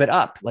just to give it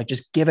up. Like,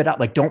 just give it up.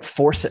 Like, don't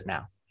force it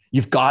now.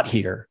 You've got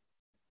here.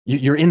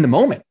 You're in the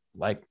moment.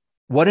 Like,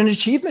 what an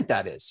achievement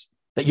that is,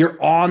 that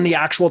you're on the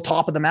actual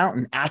top of the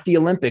mountain at the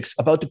Olympics,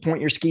 about to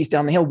point your skis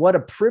down the hill. What a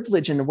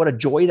privilege and what a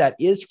joy that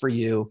is for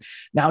you.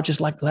 Now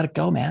just let it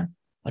go, man.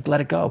 Like, let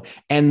it go.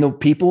 And the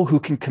people who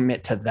can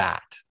commit to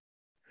that,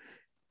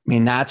 I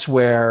mean, that's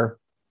where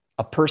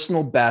a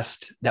personal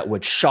best that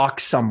would shock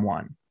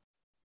someone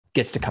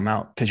gets to come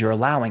out, because you're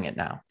allowing it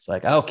now. It's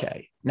like,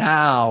 okay,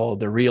 now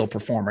the real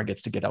performer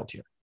gets to get out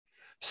here.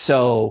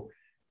 So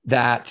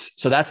that's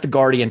the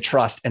guardian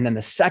trust. And then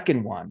the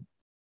second one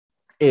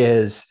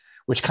is,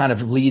 which kind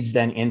of leads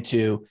then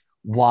into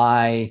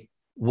why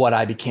what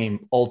I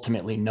became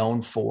ultimately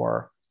known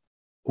for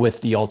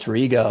with the alter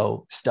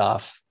ego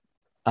stuff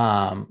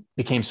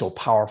became so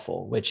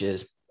powerful, which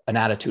is an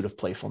attitude of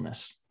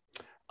playfulness.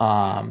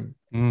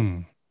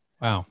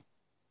 Wow.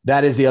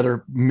 That is the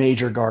other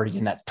major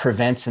guardian that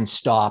prevents and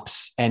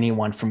stops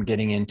anyone from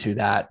getting into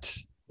that,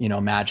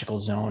 magical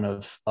zone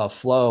of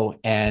flow.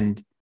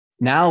 And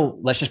now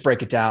let's just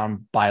break it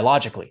down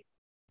biologically.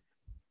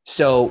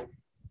 So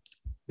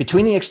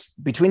between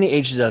the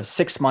ages of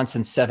 6 months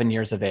and 7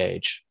 years of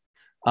age,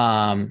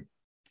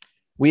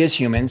 we as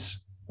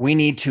humans, we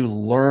need to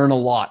learn a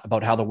lot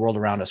about how the world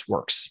around us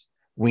works.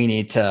 We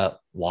need to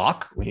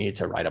walk, we need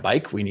to ride a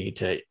bike, we need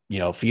to,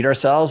 feed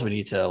ourselves, we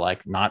need to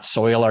not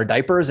soil our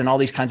diapers and all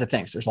these kinds of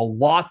things. There's a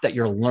lot that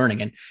you're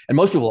learning. And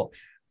most people,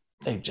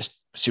 they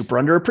just super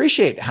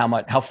underappreciate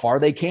how far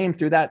they came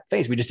through that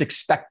phase. We just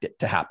expect it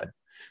to happen.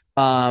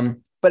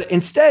 But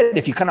instead,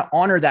 if you kind of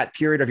honor that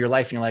period of your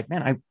life and you're like,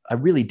 man, I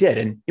really did.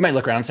 And you might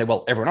look around and say,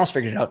 well, everyone else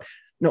figured it out.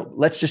 No,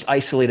 let's just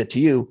isolate it to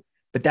you.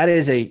 But that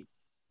is a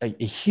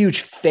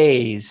huge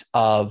phase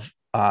of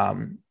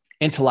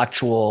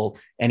intellectual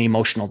and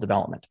emotional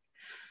development.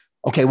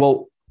 Okay,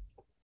 well,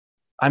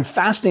 I'm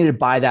fascinated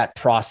by that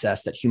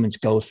process that humans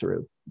go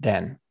through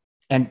then.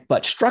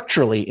 But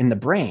structurally in the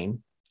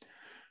brain,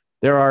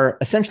 there are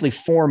essentially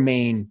 4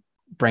 main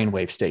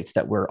brainwave states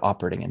that we're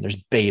operating in. There's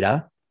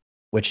beta,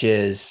 which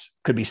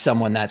could be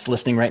someone that's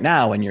listening right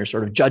now and you're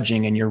sort of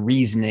judging and you're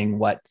reasoning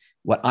what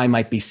I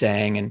might be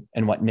saying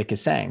and what Nick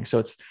is saying. So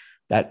it's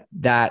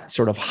that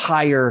sort of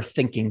higher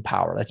thinking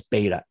power. That's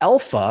beta.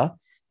 Alpha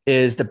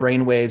is the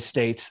brainwave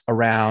states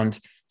around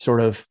sort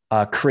of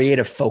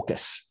creative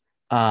focus.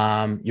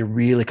 You're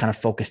really kind of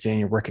focused in,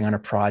 you're working on a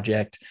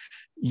project.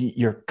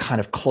 You're kind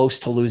of close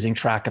to losing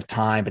track of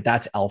time, but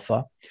that's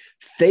alpha.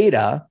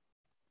 Theta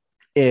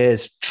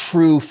is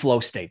true flow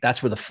state.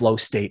 That's where the flow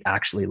state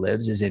actually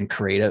lives, is in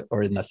creative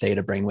or in the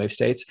theta brainwave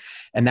states.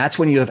 And that's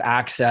when you have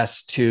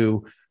access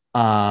to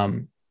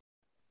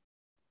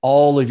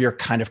all of your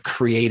kind of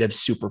creative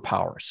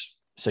superpowers.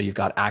 So you've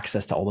got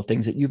access to all the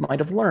things that you might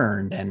have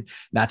learned. And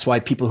that's why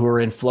people who are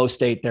in flow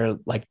state, their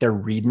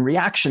read and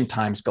reaction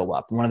times go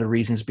up. One of the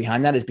reasons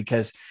behind that is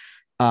because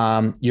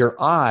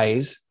your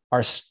eyes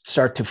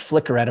start to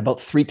flicker at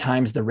about 3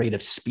 times the rate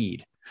of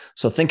speed.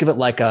 So think of it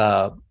like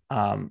a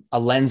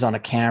lens on a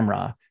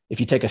camera.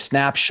 If you take a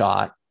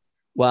snapshot,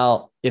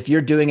 well, if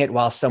you're doing it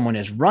while someone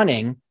is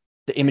running,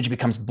 the image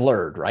becomes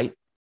blurred, right?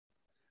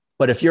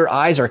 But if your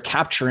eyes are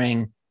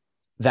capturing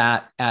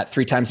that at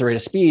 3 times the rate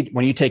of speed,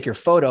 when you take your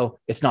photo,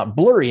 it's not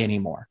blurry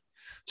anymore.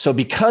 So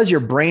because your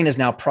brain is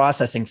now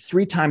processing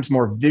 3 times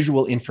more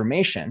visual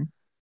information,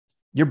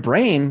 your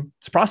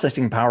brain's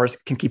processing powers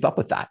can keep up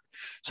with that.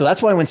 So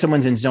that's why when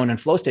someone's in zone and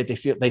flow state,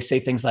 they say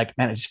things like,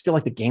 man, I just feel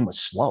like the game was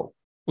slow.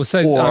 Well,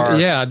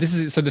 so this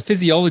is the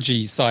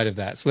physiology side of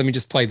that. So let me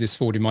just play this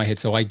forward in my head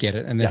so I get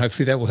it, and then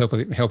hopefully that will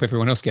help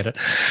everyone else get it.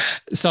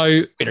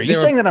 So, wait, are you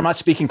saying that I'm not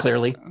speaking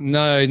clearly?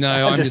 No,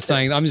 I'm just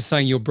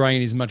saying your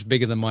brain is much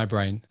bigger than my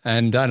brain,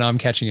 and I'm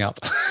catching up.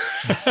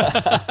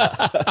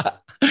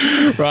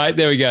 Right,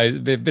 there we go. A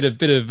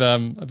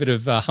bit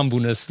of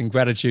humbleness and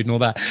gratitude and all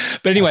that.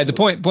 But anyway,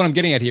 Absolutely. The point I'm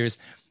getting at here is,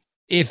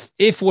 if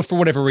for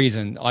whatever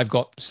reason I've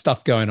got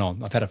stuff going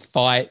on, I've had a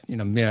fight,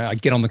 I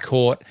get on the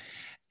court,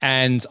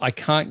 and I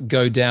can't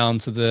go down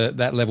to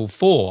that level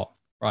 4,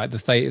 right? The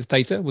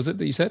theta, was it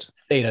that you said?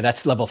 Theta,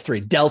 that's level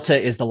 3. Delta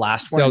is the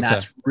last one. And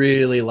that's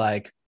really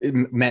like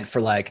meant for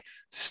like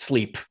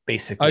sleep,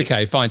 basically.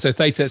 Okay, fine. So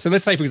theta. So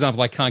let's say, for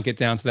example, I can't get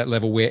down to that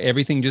level where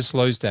everything just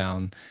slows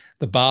down.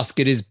 The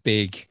basket is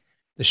big.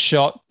 The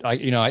shot, I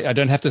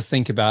don't have to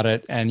think about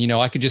it. And,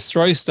 I could just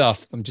throw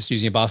stuff. I'm just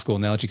using a basketball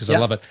analogy because I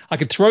love it. I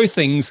could throw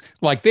things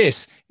like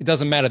this. It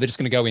doesn't matter. They're just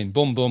going to go in.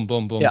 Boom, boom,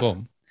 boom, boom,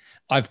 boom.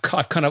 I've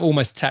kind of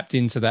almost tapped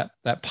into that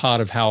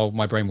part of how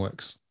my brain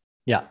works.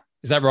 Yeah.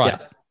 Is that right?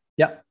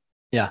 Yeah.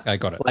 I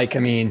got it. Like, I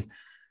mean,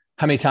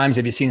 how many times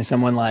have you seen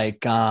someone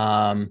like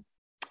Steph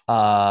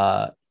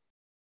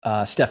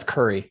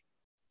Curry?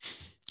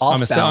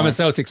 I'm a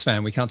Celtics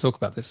fan. We can't talk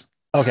about this.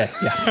 Okay.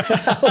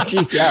 Yeah.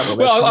 Geez, yeah.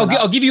 Well,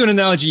 I'll give you an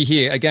analogy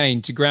here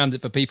again to ground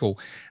it for people.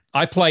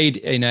 I played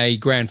in a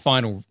grand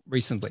final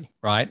recently,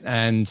 right?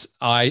 And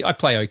I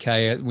play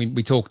okay.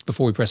 We talked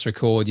before we pressed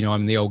record.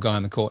 I'm the old guy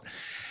on the court.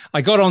 I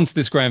got onto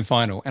this grand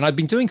final, and I'd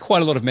been doing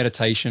quite a lot of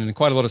meditation and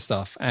quite a lot of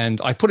stuff. And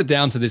I put it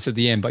down to this at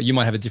the end, but you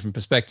might have a different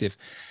perspective.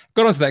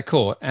 Got onto that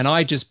court, and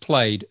I just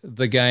played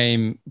the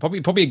game,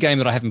 probably a game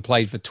that I haven't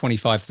played for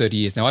 25, 30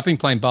 years. Now, I've been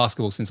playing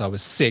basketball since I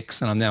was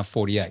 6, and I'm now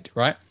 48,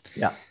 right?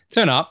 Yeah.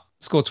 Turn up,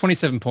 scored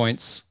 27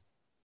 points,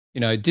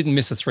 didn't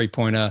miss a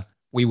 3-pointer.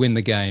 We win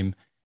the game.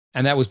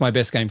 And that was my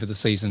best game for the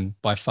season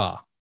by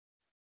far.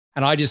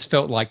 And I just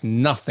felt like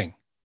nothing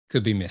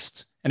could be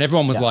missed. And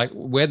everyone was like,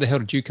 where the hell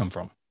did you come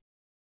from?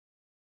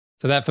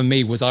 So that for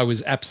me I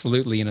was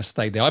absolutely in a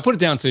state there. I put it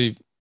down to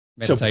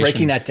meditation. So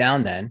breaking that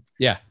down then,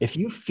 yeah. If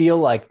you feel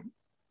like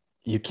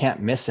you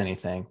can't miss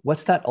anything,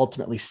 what's that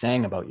ultimately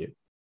saying about you?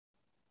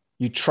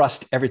 You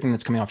trust everything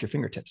that's coming off your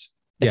fingertips.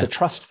 It's a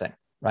trust thing,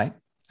 right?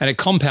 And it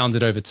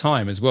compounded over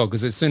time as well,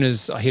 because as soon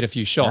as I hit a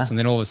few shots and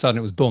then all of a sudden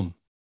it was boom,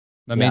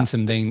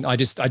 momentum thing. I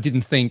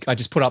didn't think, I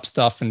just put up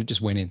stuff and it just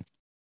went in.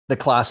 The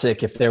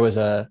classic, if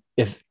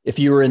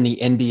you were in the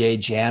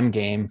NBA Jam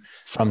game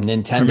from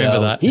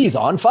Nintendo, he's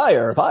on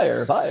fire.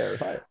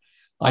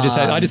 I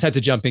just had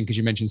to jump in because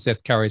you mentioned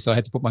Seth Curry, so I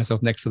had to put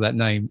myself next to that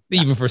name,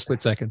 even for a split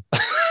second.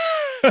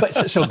 But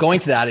so going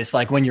to that, it's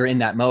like when you're in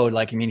that mode,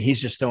 like, I mean,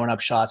 he's just throwing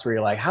up shots where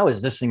you're like, how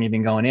is this thing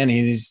even going in?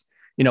 He's,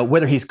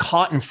 whether he's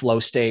caught in flow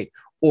state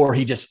or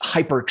he just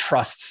hyper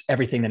trusts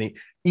everything that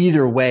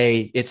either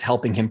way, it's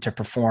helping him to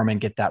perform and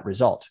get that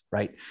result.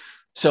 Right.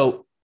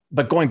 So,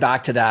 but going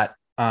back to that,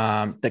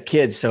 the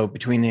kids, so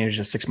between the ages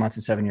of 6 months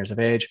and 7 years of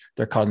age,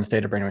 they're called in the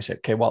theta brainwave state.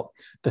 Okay. Well,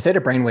 the theta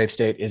brainwave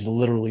state is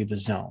literally the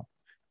zone.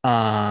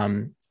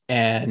 And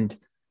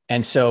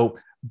so,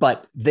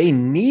 but they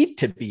need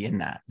to be in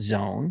that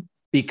zone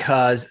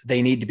because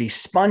they need to be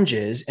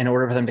sponges in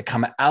order for them to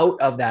come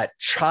out of that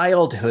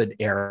childhood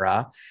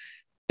era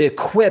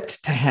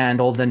equipped to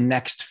handle the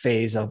next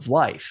phase of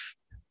life.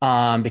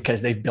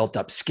 Because they've built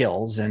up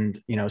skills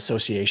and,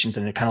 associations,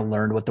 and they kind of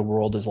learned what the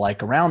world is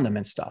like around them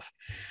and stuff.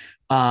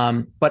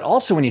 But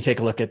also when you take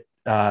a look at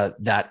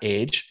that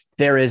age,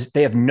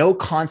 they have no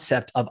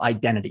concept of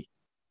identity.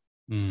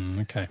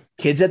 Okay.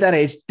 Kids at that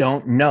age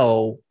don't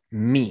know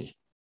me.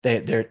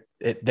 They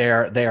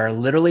are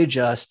literally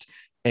just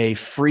a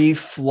free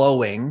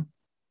flowing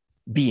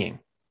being.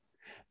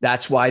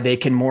 That's why they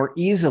can more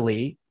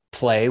easily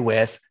play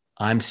with,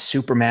 I'm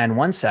Superman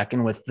 1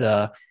 second with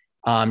the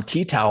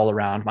tea towel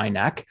around my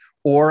neck,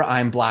 or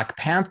I'm Black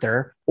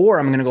Panther, or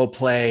I'm going to go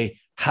play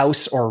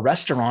house or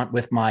restaurant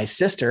with my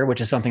sister,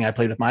 which is something I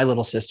played with my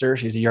little sister.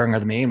 She's younger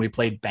than me, and we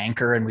played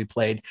banker and we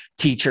played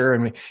teacher,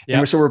 and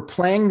so we're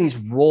playing these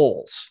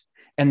roles.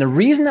 And the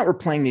reason that we're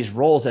playing these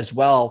roles as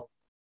well,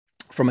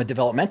 from a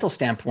developmental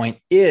standpoint,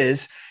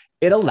 is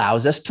it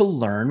allows us to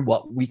learn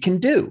what we can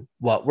do,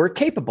 what we're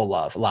capable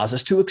of, allows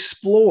us to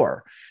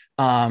explore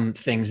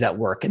things that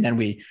work. And then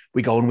we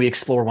go and we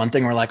explore one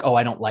thing. We're like, oh,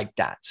 I don't like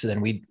that. So then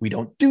we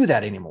don't do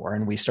that anymore.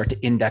 And we start to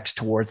index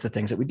towards the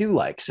things that we do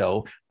like.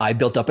 So I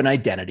built up an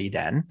identity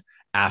then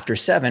after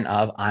 7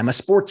 of I'm a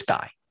sports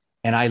guy.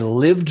 And I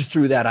lived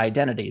through that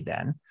identity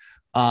then.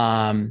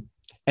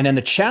 And then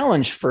the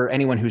challenge for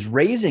anyone who's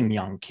raising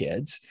young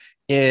kids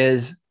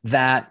is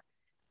that,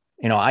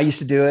 I used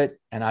to do it,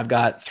 and I've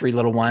got 3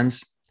 little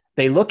ones.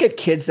 They look at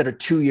kids that are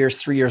 2 years,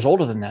 3 years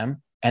older than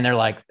them, and they're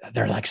like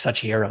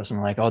such heroes.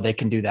 And like, oh, they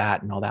can do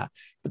that and all that.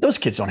 But those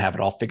kids don't have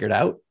it all figured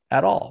out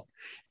at all.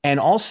 And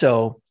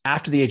also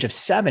after the age of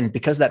 7,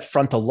 because that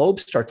frontal lobe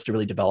starts to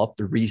really develop,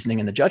 the reasoning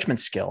and the judgment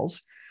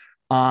skills,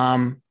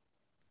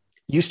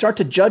 you start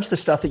to judge the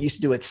stuff that you used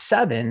to do at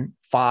 7,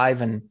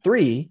 5, and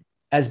 3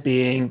 as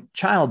being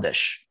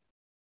childish.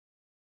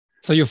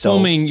 So you're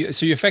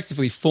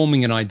effectively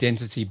forming an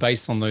identity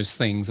based on those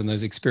things and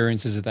those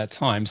experiences at that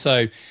time.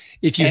 So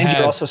if you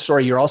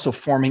you're also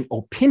forming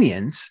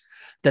opinions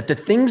that the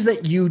things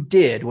that you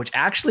did, which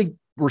actually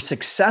were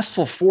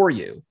successful for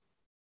you,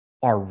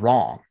 are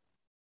wrong.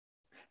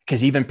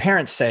 Because even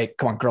parents say,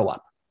 come on, grow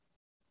up.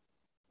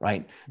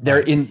 Right.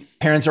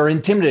 Parents are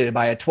intimidated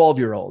by a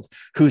 12-year-old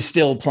who's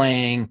still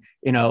playing,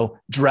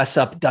 dress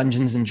up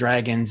Dungeons and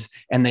Dragons,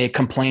 and they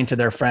complain to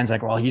their friends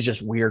like, well, he's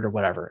just weird or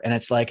whatever. And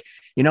it's like,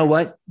 you know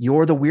what?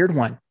 You're the weird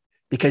one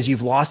because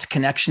you've lost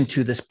connection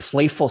to this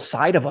playful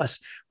side of us,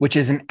 which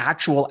is an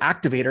actual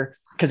activator.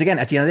 Because again,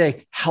 at the end of the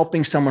day,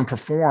 helping someone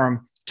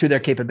perform to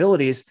their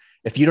capabilities.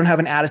 If you don't have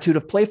an attitude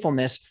of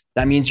playfulness,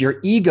 that means your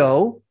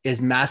ego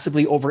is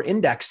massively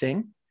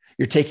over-indexing.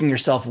 You're taking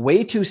yourself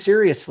way too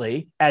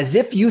seriously, as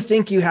if you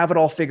think you have it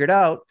all figured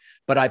out.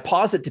 But I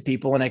pause it to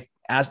people and I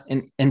ask,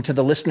 and to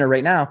the listener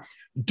right now,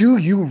 do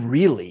you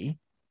really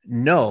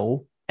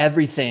know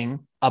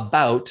everything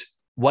about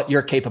what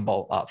you're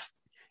capable of?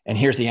 And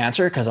here's the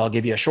answer, because I'll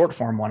give you a short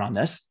form one on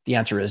this. The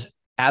answer is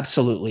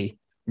absolutely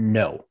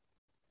no.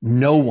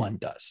 No one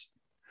does.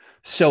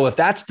 So if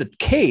that's the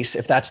case,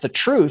 if that's the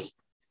truth,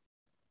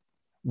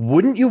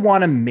 wouldn't you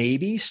want to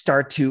maybe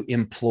start to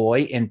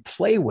employ and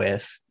play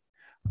with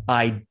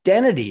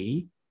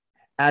identity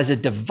as a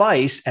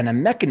device and a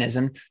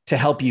mechanism to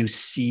help you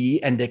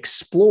see and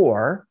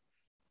explore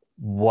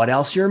what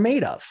else you're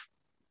made of?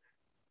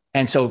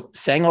 And so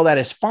saying all that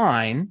is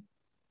fine.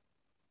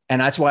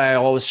 And that's why I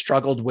always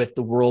struggled with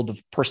the world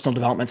of personal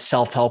development,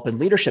 self-help, and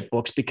leadership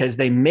books, because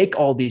they make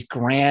all these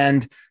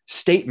grand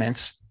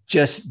statements,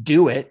 just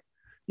do it,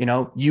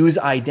 use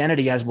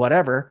identity as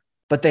whatever,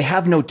 but they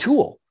have no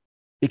tool,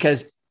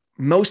 because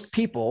most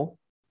people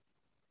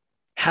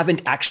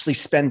haven't actually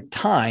spent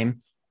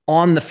time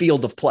on the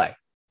field of play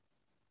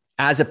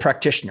as a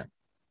practitioner,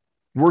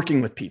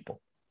 working with people.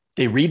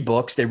 They read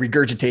books, they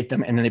regurgitate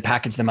them, and then they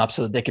package them up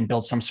so that they can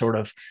build some sort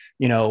of,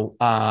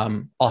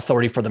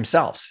 authority for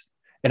themselves.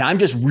 And I'm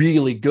just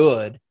really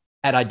good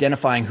at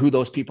identifying who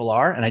those people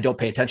are, and I don't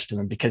pay attention to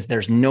them because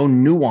there's no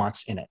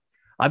nuance in it.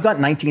 I've got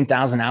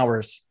 19,000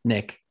 hours,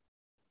 Nick,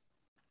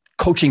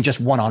 coaching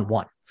just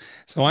one-on-one.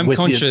 So I'm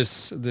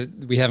conscious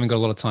that we haven't got a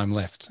lot of time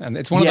left, and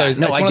it's one of those.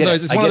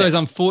 It's one of those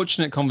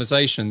unfortunate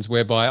conversations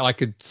whereby I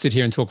could sit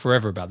here and talk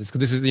forever about this,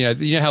 because this is,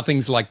 you know how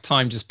things like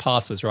time just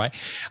passes, right?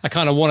 I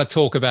kind of want to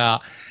talk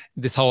about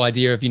this whole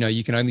idea of,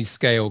 you can only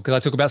scale, because I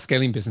talk about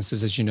scaling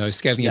businesses, as you know,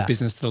 scaling a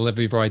business to the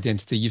level of your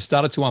identity. You've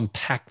started to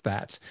unpack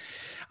that,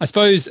 I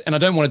suppose, and I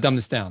don't want to dumb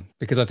this down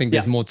because I think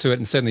there's more to it,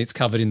 and certainly it's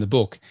covered in the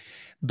book.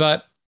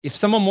 But if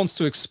someone wants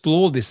to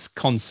explore this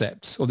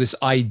concept or this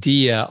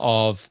idea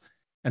of,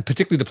 and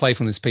particularly the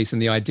playfulness piece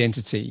and the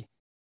identity,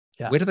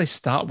 where do they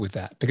start with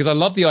that? Because I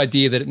love the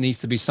idea that it needs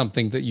to be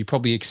something that you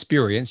probably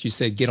experience. You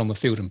said get on the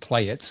field and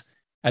play it,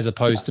 as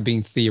opposed to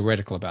being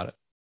theoretical about it.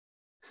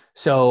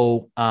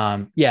 So,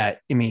 in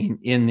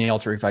the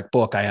Alter Effect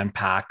book, I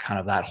unpack kind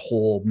of that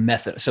whole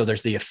method. So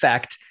there's the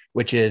effect,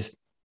 which is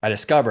I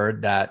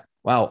discovered that,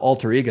 wow,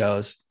 alter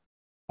egos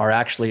are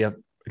actually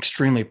an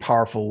extremely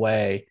powerful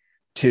way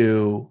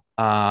to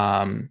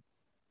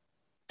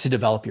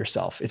develop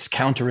yourself. It's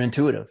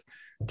counterintuitive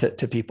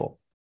to people.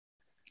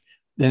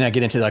 Then I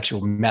get into the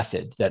actual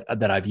method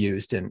that I've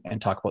used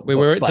and talk about.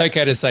 It's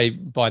okay to say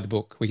buy the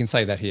book. We can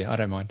say that here. I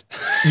don't mind.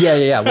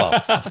 Yeah.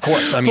 Well, of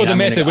course. For the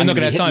method, we're not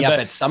going to have time. But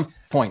at some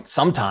point,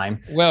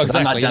 sometime. Well, exactly.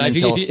 I'm not done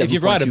until if you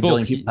write a book,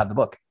 billion people have the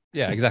book.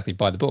 Yeah, exactly.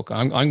 Buy the book.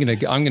 I'm going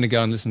to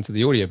go and listen to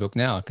the audiobook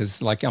now,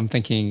 because I'm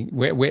thinking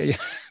where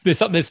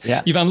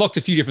you've unlocked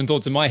a few different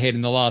thoughts in my head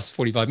in the last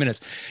 45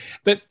 minutes.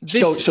 But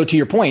so to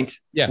your point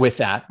with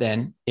that,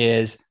 then,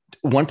 is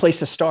one place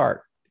to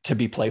start to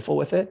be playful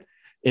with it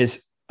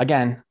is,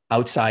 again,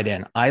 outside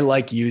in. I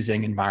like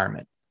using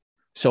environment.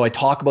 So I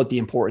talk about the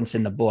importance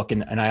in the book.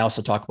 And I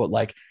also talk about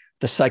like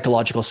the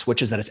psychological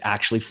switches that it's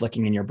actually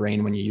flicking in your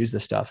brain when you use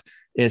this stuff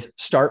is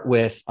start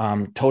with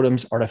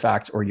totems,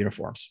 artifacts, or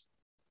uniforms.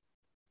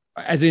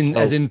 As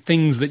in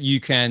things that you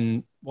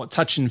can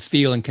touch and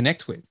feel and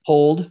connect with.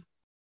 Hold.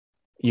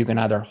 You can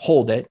either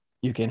hold it,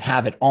 you can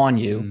have it on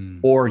you,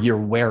 or you're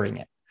wearing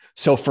it.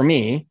 So for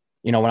me,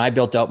 when I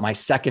built out my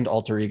second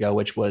alter ego,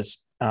 which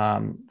was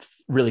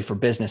really for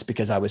business,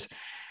 because I was,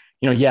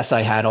 yes,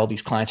 I had all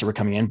these clients that were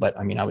coming in, but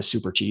I was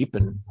super cheap.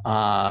 And,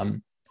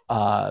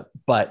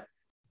 but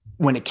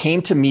when it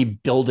came to me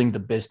building the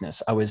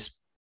business, I was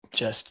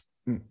just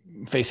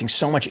facing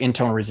so much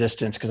internal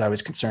resistance because I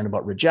was concerned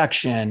about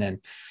rejection and,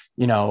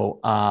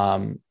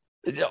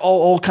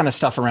 all kind of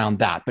stuff around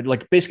that. But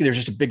like, basically there's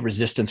just a big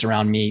resistance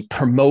around me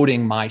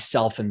promoting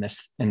myself in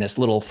this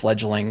little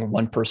fledgling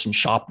one-person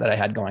shop that I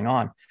had going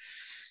on.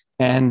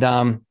 And,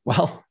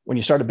 well, when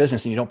you start a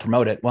business and you don't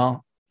promote it,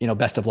 well,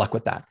 best of luck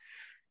with that.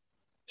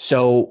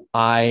 So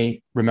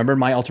I remembered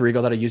my alter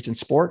ego that I used in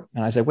sport.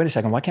 And I said, wait a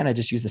second, why can't I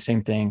just use the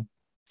same thing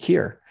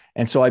here?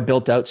 And so I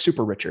built out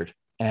Super Richard.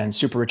 And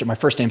Super Richard, my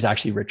first name's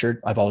actually Richard.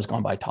 I've always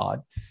gone by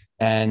Todd.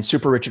 And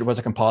Super Richard was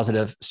a composite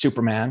of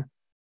Superman,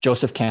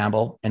 Joseph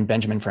Campbell, and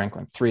Benjamin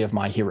Franklin, three of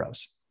my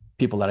heroes,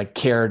 people that I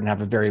cared and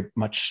have a very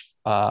much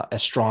a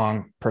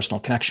strong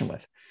personal connection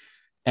with.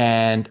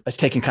 And I was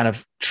taking kind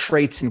of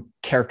traits and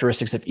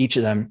characteristics of each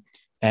of them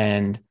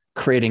and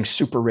creating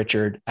Super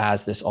Richard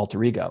as this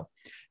alter ego.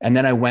 And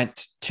then I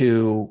went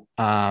to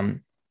Lens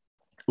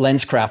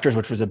Crafters,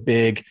 which was a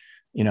big,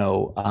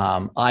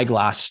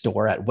 eyeglass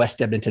store at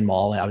West Edmonton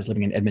Mall. I was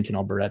living in Edmonton,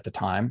 Alberta at the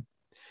time.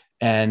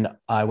 And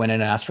I went in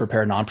and asked for a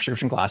pair of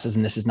non-prescription glasses.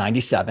 And this is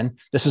 97.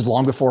 This is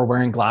long before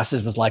wearing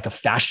glasses was like a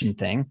fashion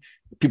thing.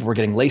 People were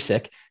getting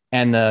LASIK.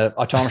 And the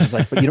optometrist was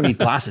like, but you don't need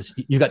glasses.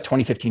 You've got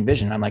 20/15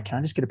 vision. And I'm like, can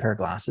I just get a pair of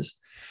glasses?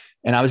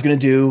 And I was going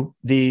to do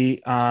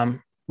the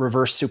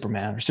reverse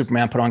Superman, or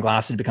Superman put on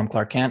glasses to become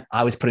Clark Kent.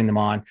 I was putting them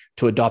on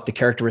to adopt the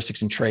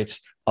characteristics and traits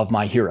of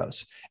my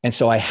heroes. And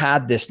so I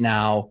had this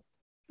now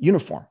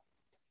uniform.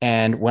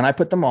 And when I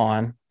put them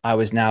on, I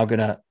was now going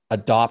to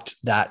adopt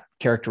that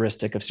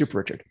characteristic of Super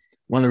Richard.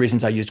 One of the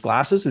reasons I used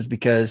glasses was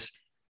because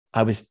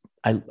I was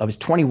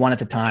 21 at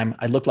the time.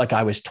 I looked like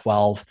I was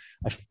 12,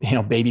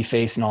 baby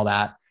face and all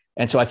that.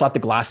 And so I thought the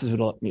glasses would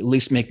at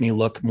least make me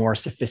look more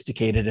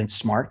sophisticated and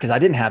smart, because I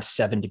didn't have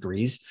 7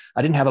 degrees.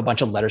 I didn't have a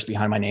bunch of letters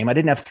behind my name. I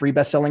didn't have 3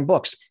 best-selling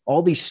books.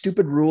 All these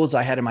stupid rules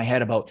I had in my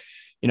head about,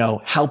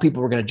 how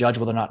people were going to judge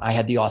whether or not I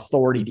had the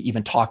authority to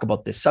even talk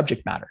about this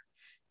subject matter.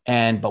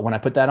 But when I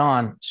put that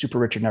on, Super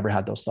Richard never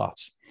had those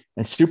thoughts.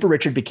 And Super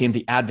Richard became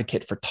the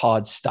advocate for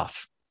Todd's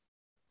stuff.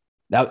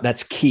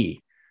 That's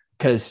key.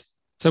 Because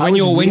when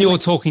you're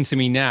talking to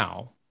me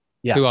now,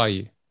 who are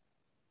you?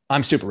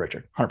 I'm Super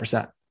Richard,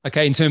 100%.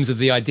 Okay, in terms of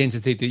the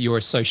identity that you're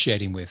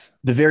associating with.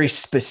 The very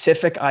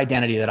specific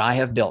identity that I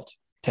have built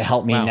to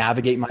help me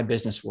navigate my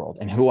business world,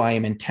 and who I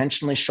am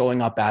intentionally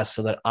showing up as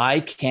so that I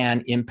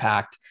can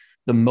impact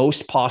the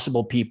most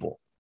possible people.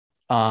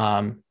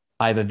 I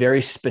have a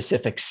very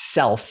specific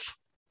self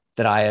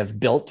that I have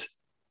built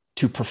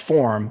to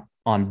perform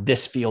on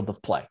this field of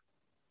play.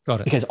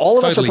 Got it. Because all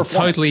of us are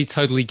performing.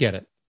 Totally get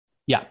it.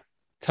 Yeah.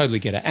 Totally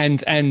get it.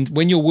 And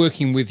when you're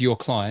working with your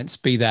clients,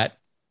 be that,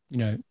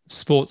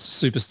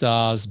 sports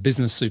superstars,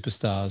 business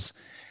superstars,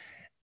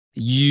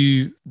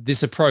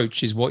 this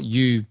approach is what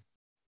you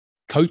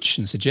coach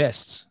and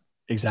suggest.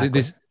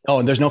 Exactly.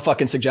 And there's no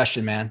fucking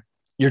suggestion, man.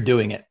 You're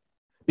doing it.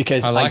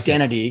 Because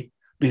identity,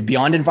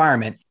 beyond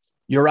environment,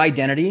 your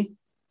identity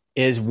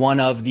is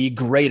one of the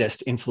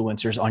greatest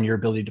influencers on your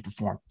ability to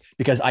perform.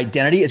 Because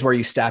identity is where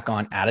you stack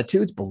on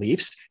attitudes,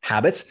 beliefs,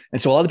 habits.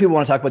 And so a lot of people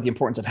want to talk about the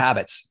importance of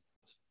habits.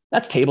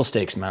 That's table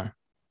stakes, man.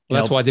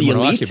 Well, that's why I didn't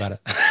want to ask you about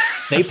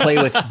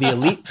it. The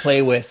elite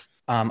play with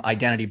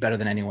identity better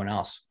than anyone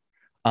else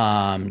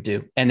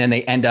do. And then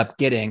they end up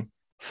getting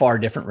far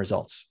different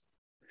results.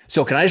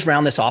 So can I just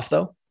round this off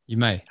though? You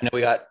may. I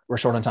know we're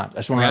short on time. I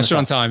just want to round this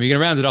on time. You're going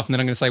to round it off, and then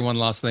I'm going to say one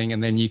last thing,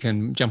 and then you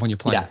can jump on your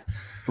plane. Yeah,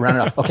 round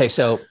it off. Okay,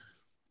 so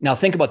now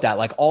think about that.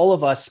 Like all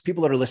of us,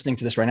 people that are listening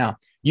to this right now,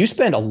 you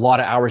spend a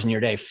lot of hours in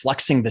your day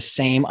flexing the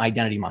same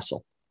identity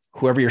muscle,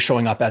 whoever you're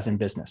showing up as in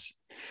business.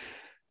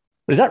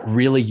 But is that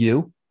really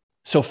you?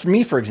 So for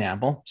me, for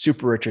example,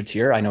 Super Richard's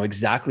here. I know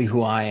exactly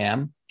who I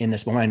am in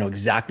this moment. I know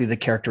exactly the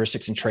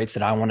characteristics and traits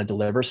that I want to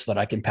deliver so that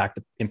I can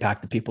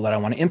impact the people that I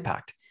want to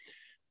impact.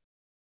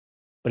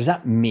 But is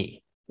that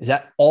me? Is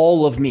that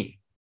all of me?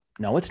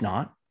 No, it's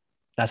not.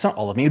 That's not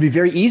all of me. It'd be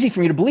very easy for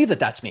me to believe that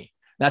that's me.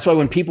 And that's why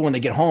when they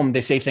get home,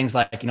 they say things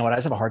like, I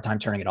just have a hard time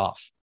turning it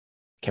off.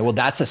 Okay, well,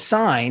 that's a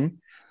sign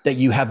that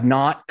you have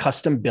not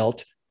custom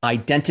built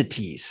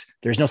identities.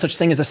 There's no such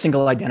thing as a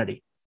single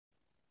identity.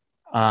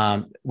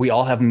 We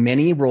all have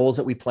many roles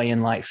that we play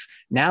in life.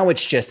 Now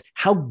it's just,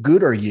 how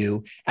good are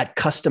you at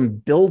custom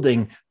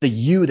building the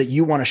you that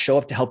you want to show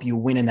up to help you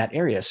win in that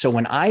area? So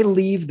when I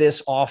leave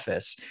this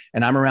office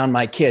and I'm around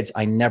my kids,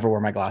 I never wear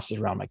my glasses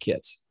around my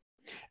kids.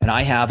 And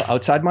I have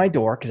outside my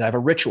door, because I have a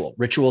ritual.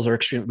 Rituals are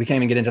extreme. We can't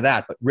even get into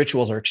that, but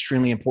rituals are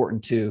extremely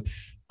important to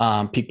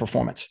peak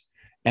performance.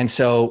 And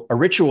so a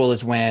ritual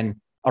is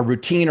when a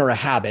routine or a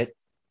habit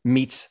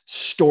meets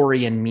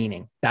story and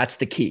meaning. That's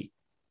the key,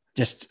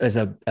 just as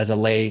a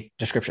lay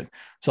description.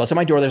 So outside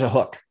my door, there's a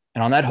hook.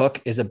 And on that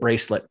hook is a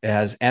bracelet. It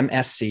has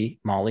MSC,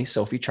 Molly,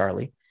 Sophie,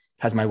 Charlie,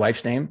 has my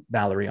wife's name,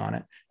 Valerie, on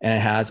it. And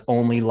it has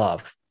only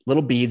love,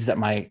 little beads that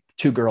my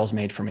 2 girls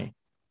made for me.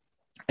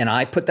 And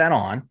I put that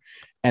on.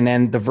 And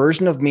then the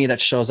version of me that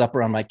shows up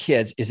around my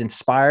kids is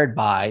inspired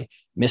by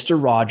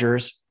Mr.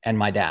 Rogers and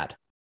my dad,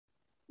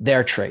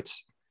 their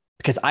traits,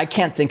 because I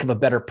can't think of a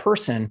better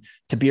person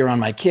to be around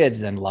my kids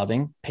than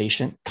loving,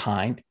 patient,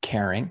 kind,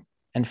 caring,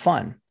 and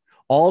fun.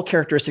 All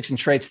characteristics and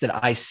traits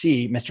that I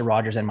see Mr.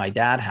 Rogers and my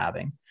dad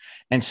having.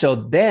 And so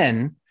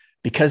then,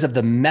 because of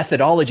the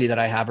methodology that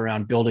I have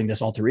around building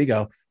this alter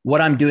ego, what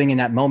I'm doing in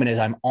that moment is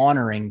I'm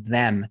honoring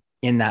them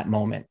in that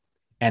moment.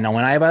 And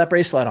when I have that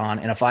bracelet on,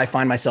 and if I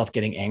find myself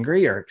getting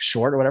angry or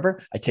short or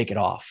whatever, I take it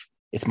off.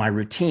 It's my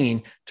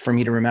routine for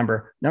me to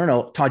remember,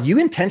 no, Todd, you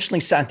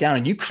intentionally sat down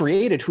and you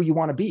created who you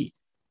want to be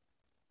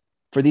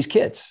for these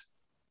kids.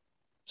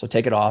 So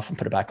take it off and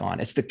put it back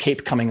on. It's the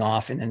cape coming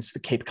off and then it's the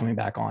cape coming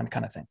back on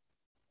kind of thing.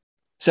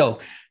 So,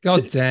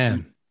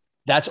 damn.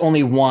 That's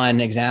only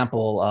one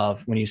example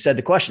of when you said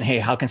the question, hey,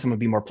 how can someone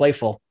be more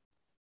playful?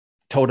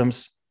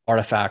 Totems,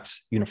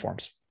 artifacts,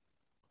 uniforms.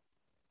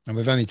 And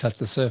we've only touched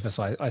the surface,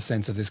 I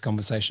sense, of this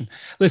conversation.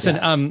 Listen,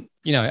 and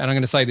I'm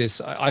going to say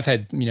this, I've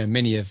had,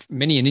 many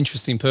an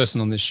interesting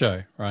person on this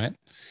show, right?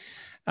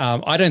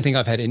 I don't think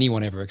I've had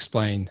anyone ever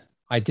explain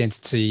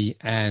identity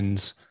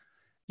and,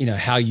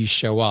 how you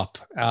show up,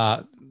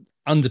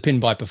 underpinned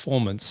by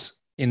performance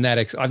in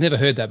that. I've never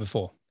heard that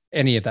before,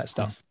 any of that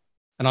stuff.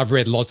 And I've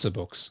read lots of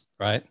books,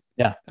 right?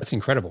 Yeah. That's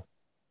incredible.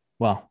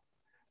 Well,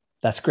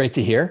 that's great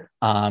to hear.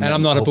 And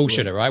I'm not a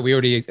bullshitter, right? We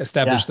already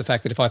established the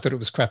fact that if I thought it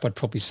was crap, I'd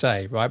probably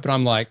say, right? But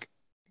I'm like,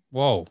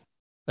 whoa,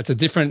 that's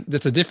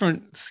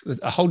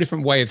a whole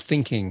different way of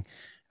thinking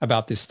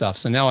about this stuff.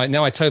 So now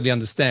I totally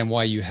understand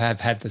why you have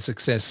had the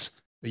success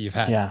that you've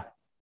had. Yeah.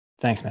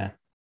 Thanks, man.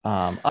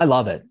 I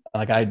love it.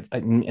 Like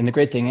and the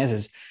great thing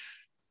is,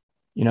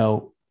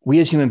 we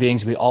as human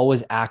beings, we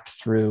always act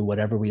through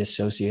whatever we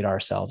associate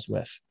ourselves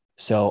with.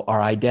 So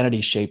our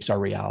identity shapes our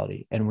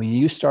reality. And when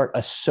you start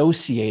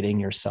associating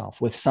yourself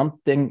with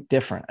something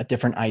different, a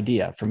different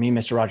idea, for me,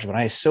 Mr. Rogers, when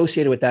I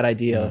associated with that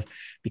idea of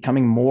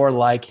becoming more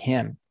like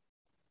him,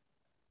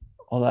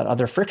 all that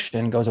other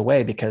friction goes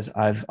away because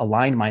I've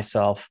aligned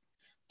myself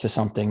to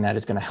something that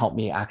is going to help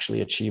me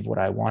actually achieve what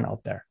I want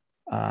out there.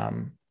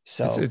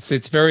 So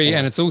it's very,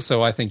 and it's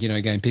also, I think,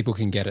 again, people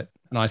can get it.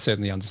 And I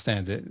certainly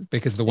understand it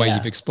because the way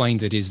you've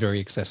explained it is very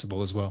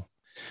accessible as well.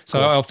 So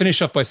cool. I'll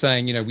finish off by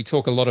saying, we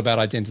talk a lot about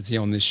identity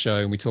on this show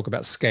and we talk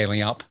about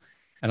scaling up.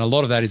 And a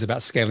lot of that is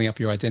about scaling up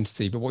your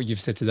identity. But what you've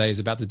said today is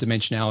about the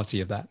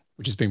dimensionality of that,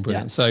 which has been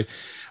brilliant. Yeah. So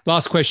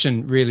last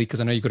question, really,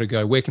 because I know you've got to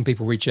go. Where can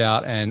people reach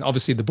out? And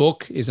obviously the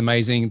book is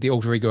amazing, The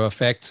Alter Ego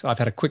Effect. I've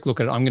had a quick look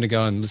at it. I'm going to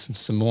go and listen to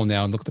some more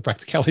now and look at the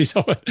practicalities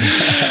of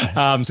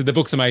it. So the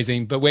book's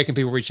amazing. But where can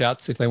people reach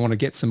out if they want to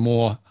get some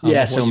more?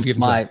 So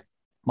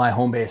my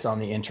home base on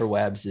the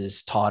interwebs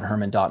is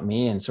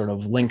toddherman.me, and sort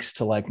of links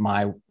to like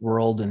my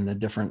world and the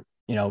different,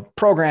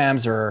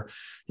 programs or,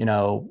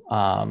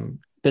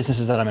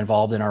 businesses that I'm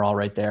involved in are all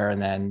right there. And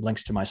then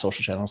links to my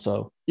social channels.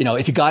 So,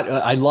 if you got,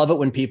 I love it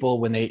when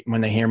people, when they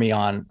hear me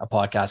on a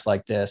podcast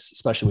like this,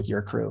 especially with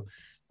your crew,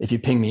 if you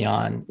ping me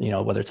on,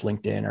 whether it's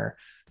LinkedIn or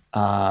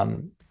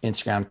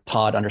Instagram,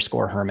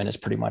 Todd_Herman is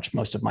pretty much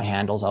most of my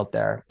handles out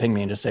there. Ping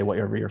me and just say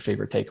whatever your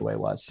favorite takeaway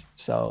was.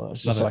 So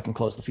I can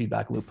close the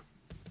feedback loop.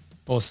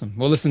 Awesome.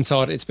 Well, listen,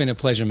 Todd, it's been a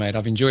pleasure, mate.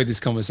 I've enjoyed this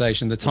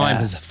conversation. The time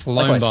has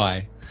flown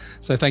by.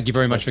 So thank you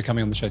very much for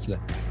coming on the show today.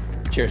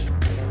 Cheers.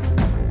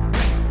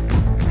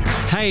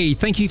 Hey,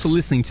 thank you for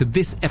listening to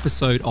this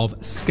episode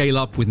of Scale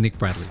Up with Nick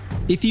Bradley.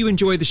 If you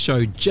enjoy the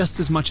show just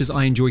as much as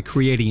I enjoy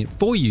creating it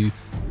for you,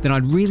 then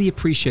I'd really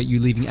appreciate you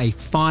leaving a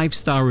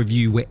 5-star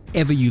review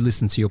wherever you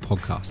listen to your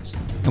podcasts.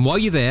 And while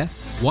you're there,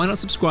 why not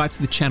subscribe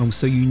to the channel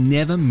so you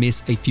never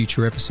miss a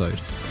future episode?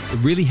 It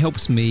really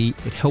helps me,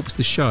 it helps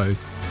the show.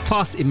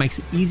 Plus, it makes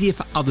it easier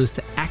for others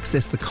to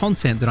access the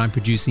content that I'm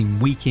producing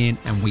week in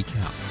and week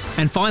out.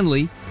 And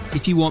finally,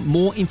 if you want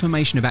more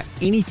information about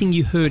anything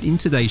you heard in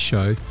today's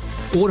show,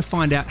 or to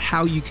find out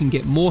how you can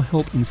get more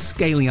help in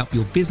scaling up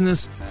your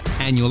business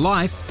and your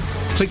life,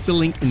 click the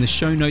link in the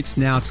show notes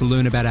now to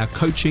learn about our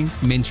coaching,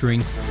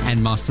 mentoring,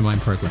 and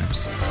mastermind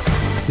programs.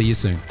 See you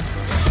soon.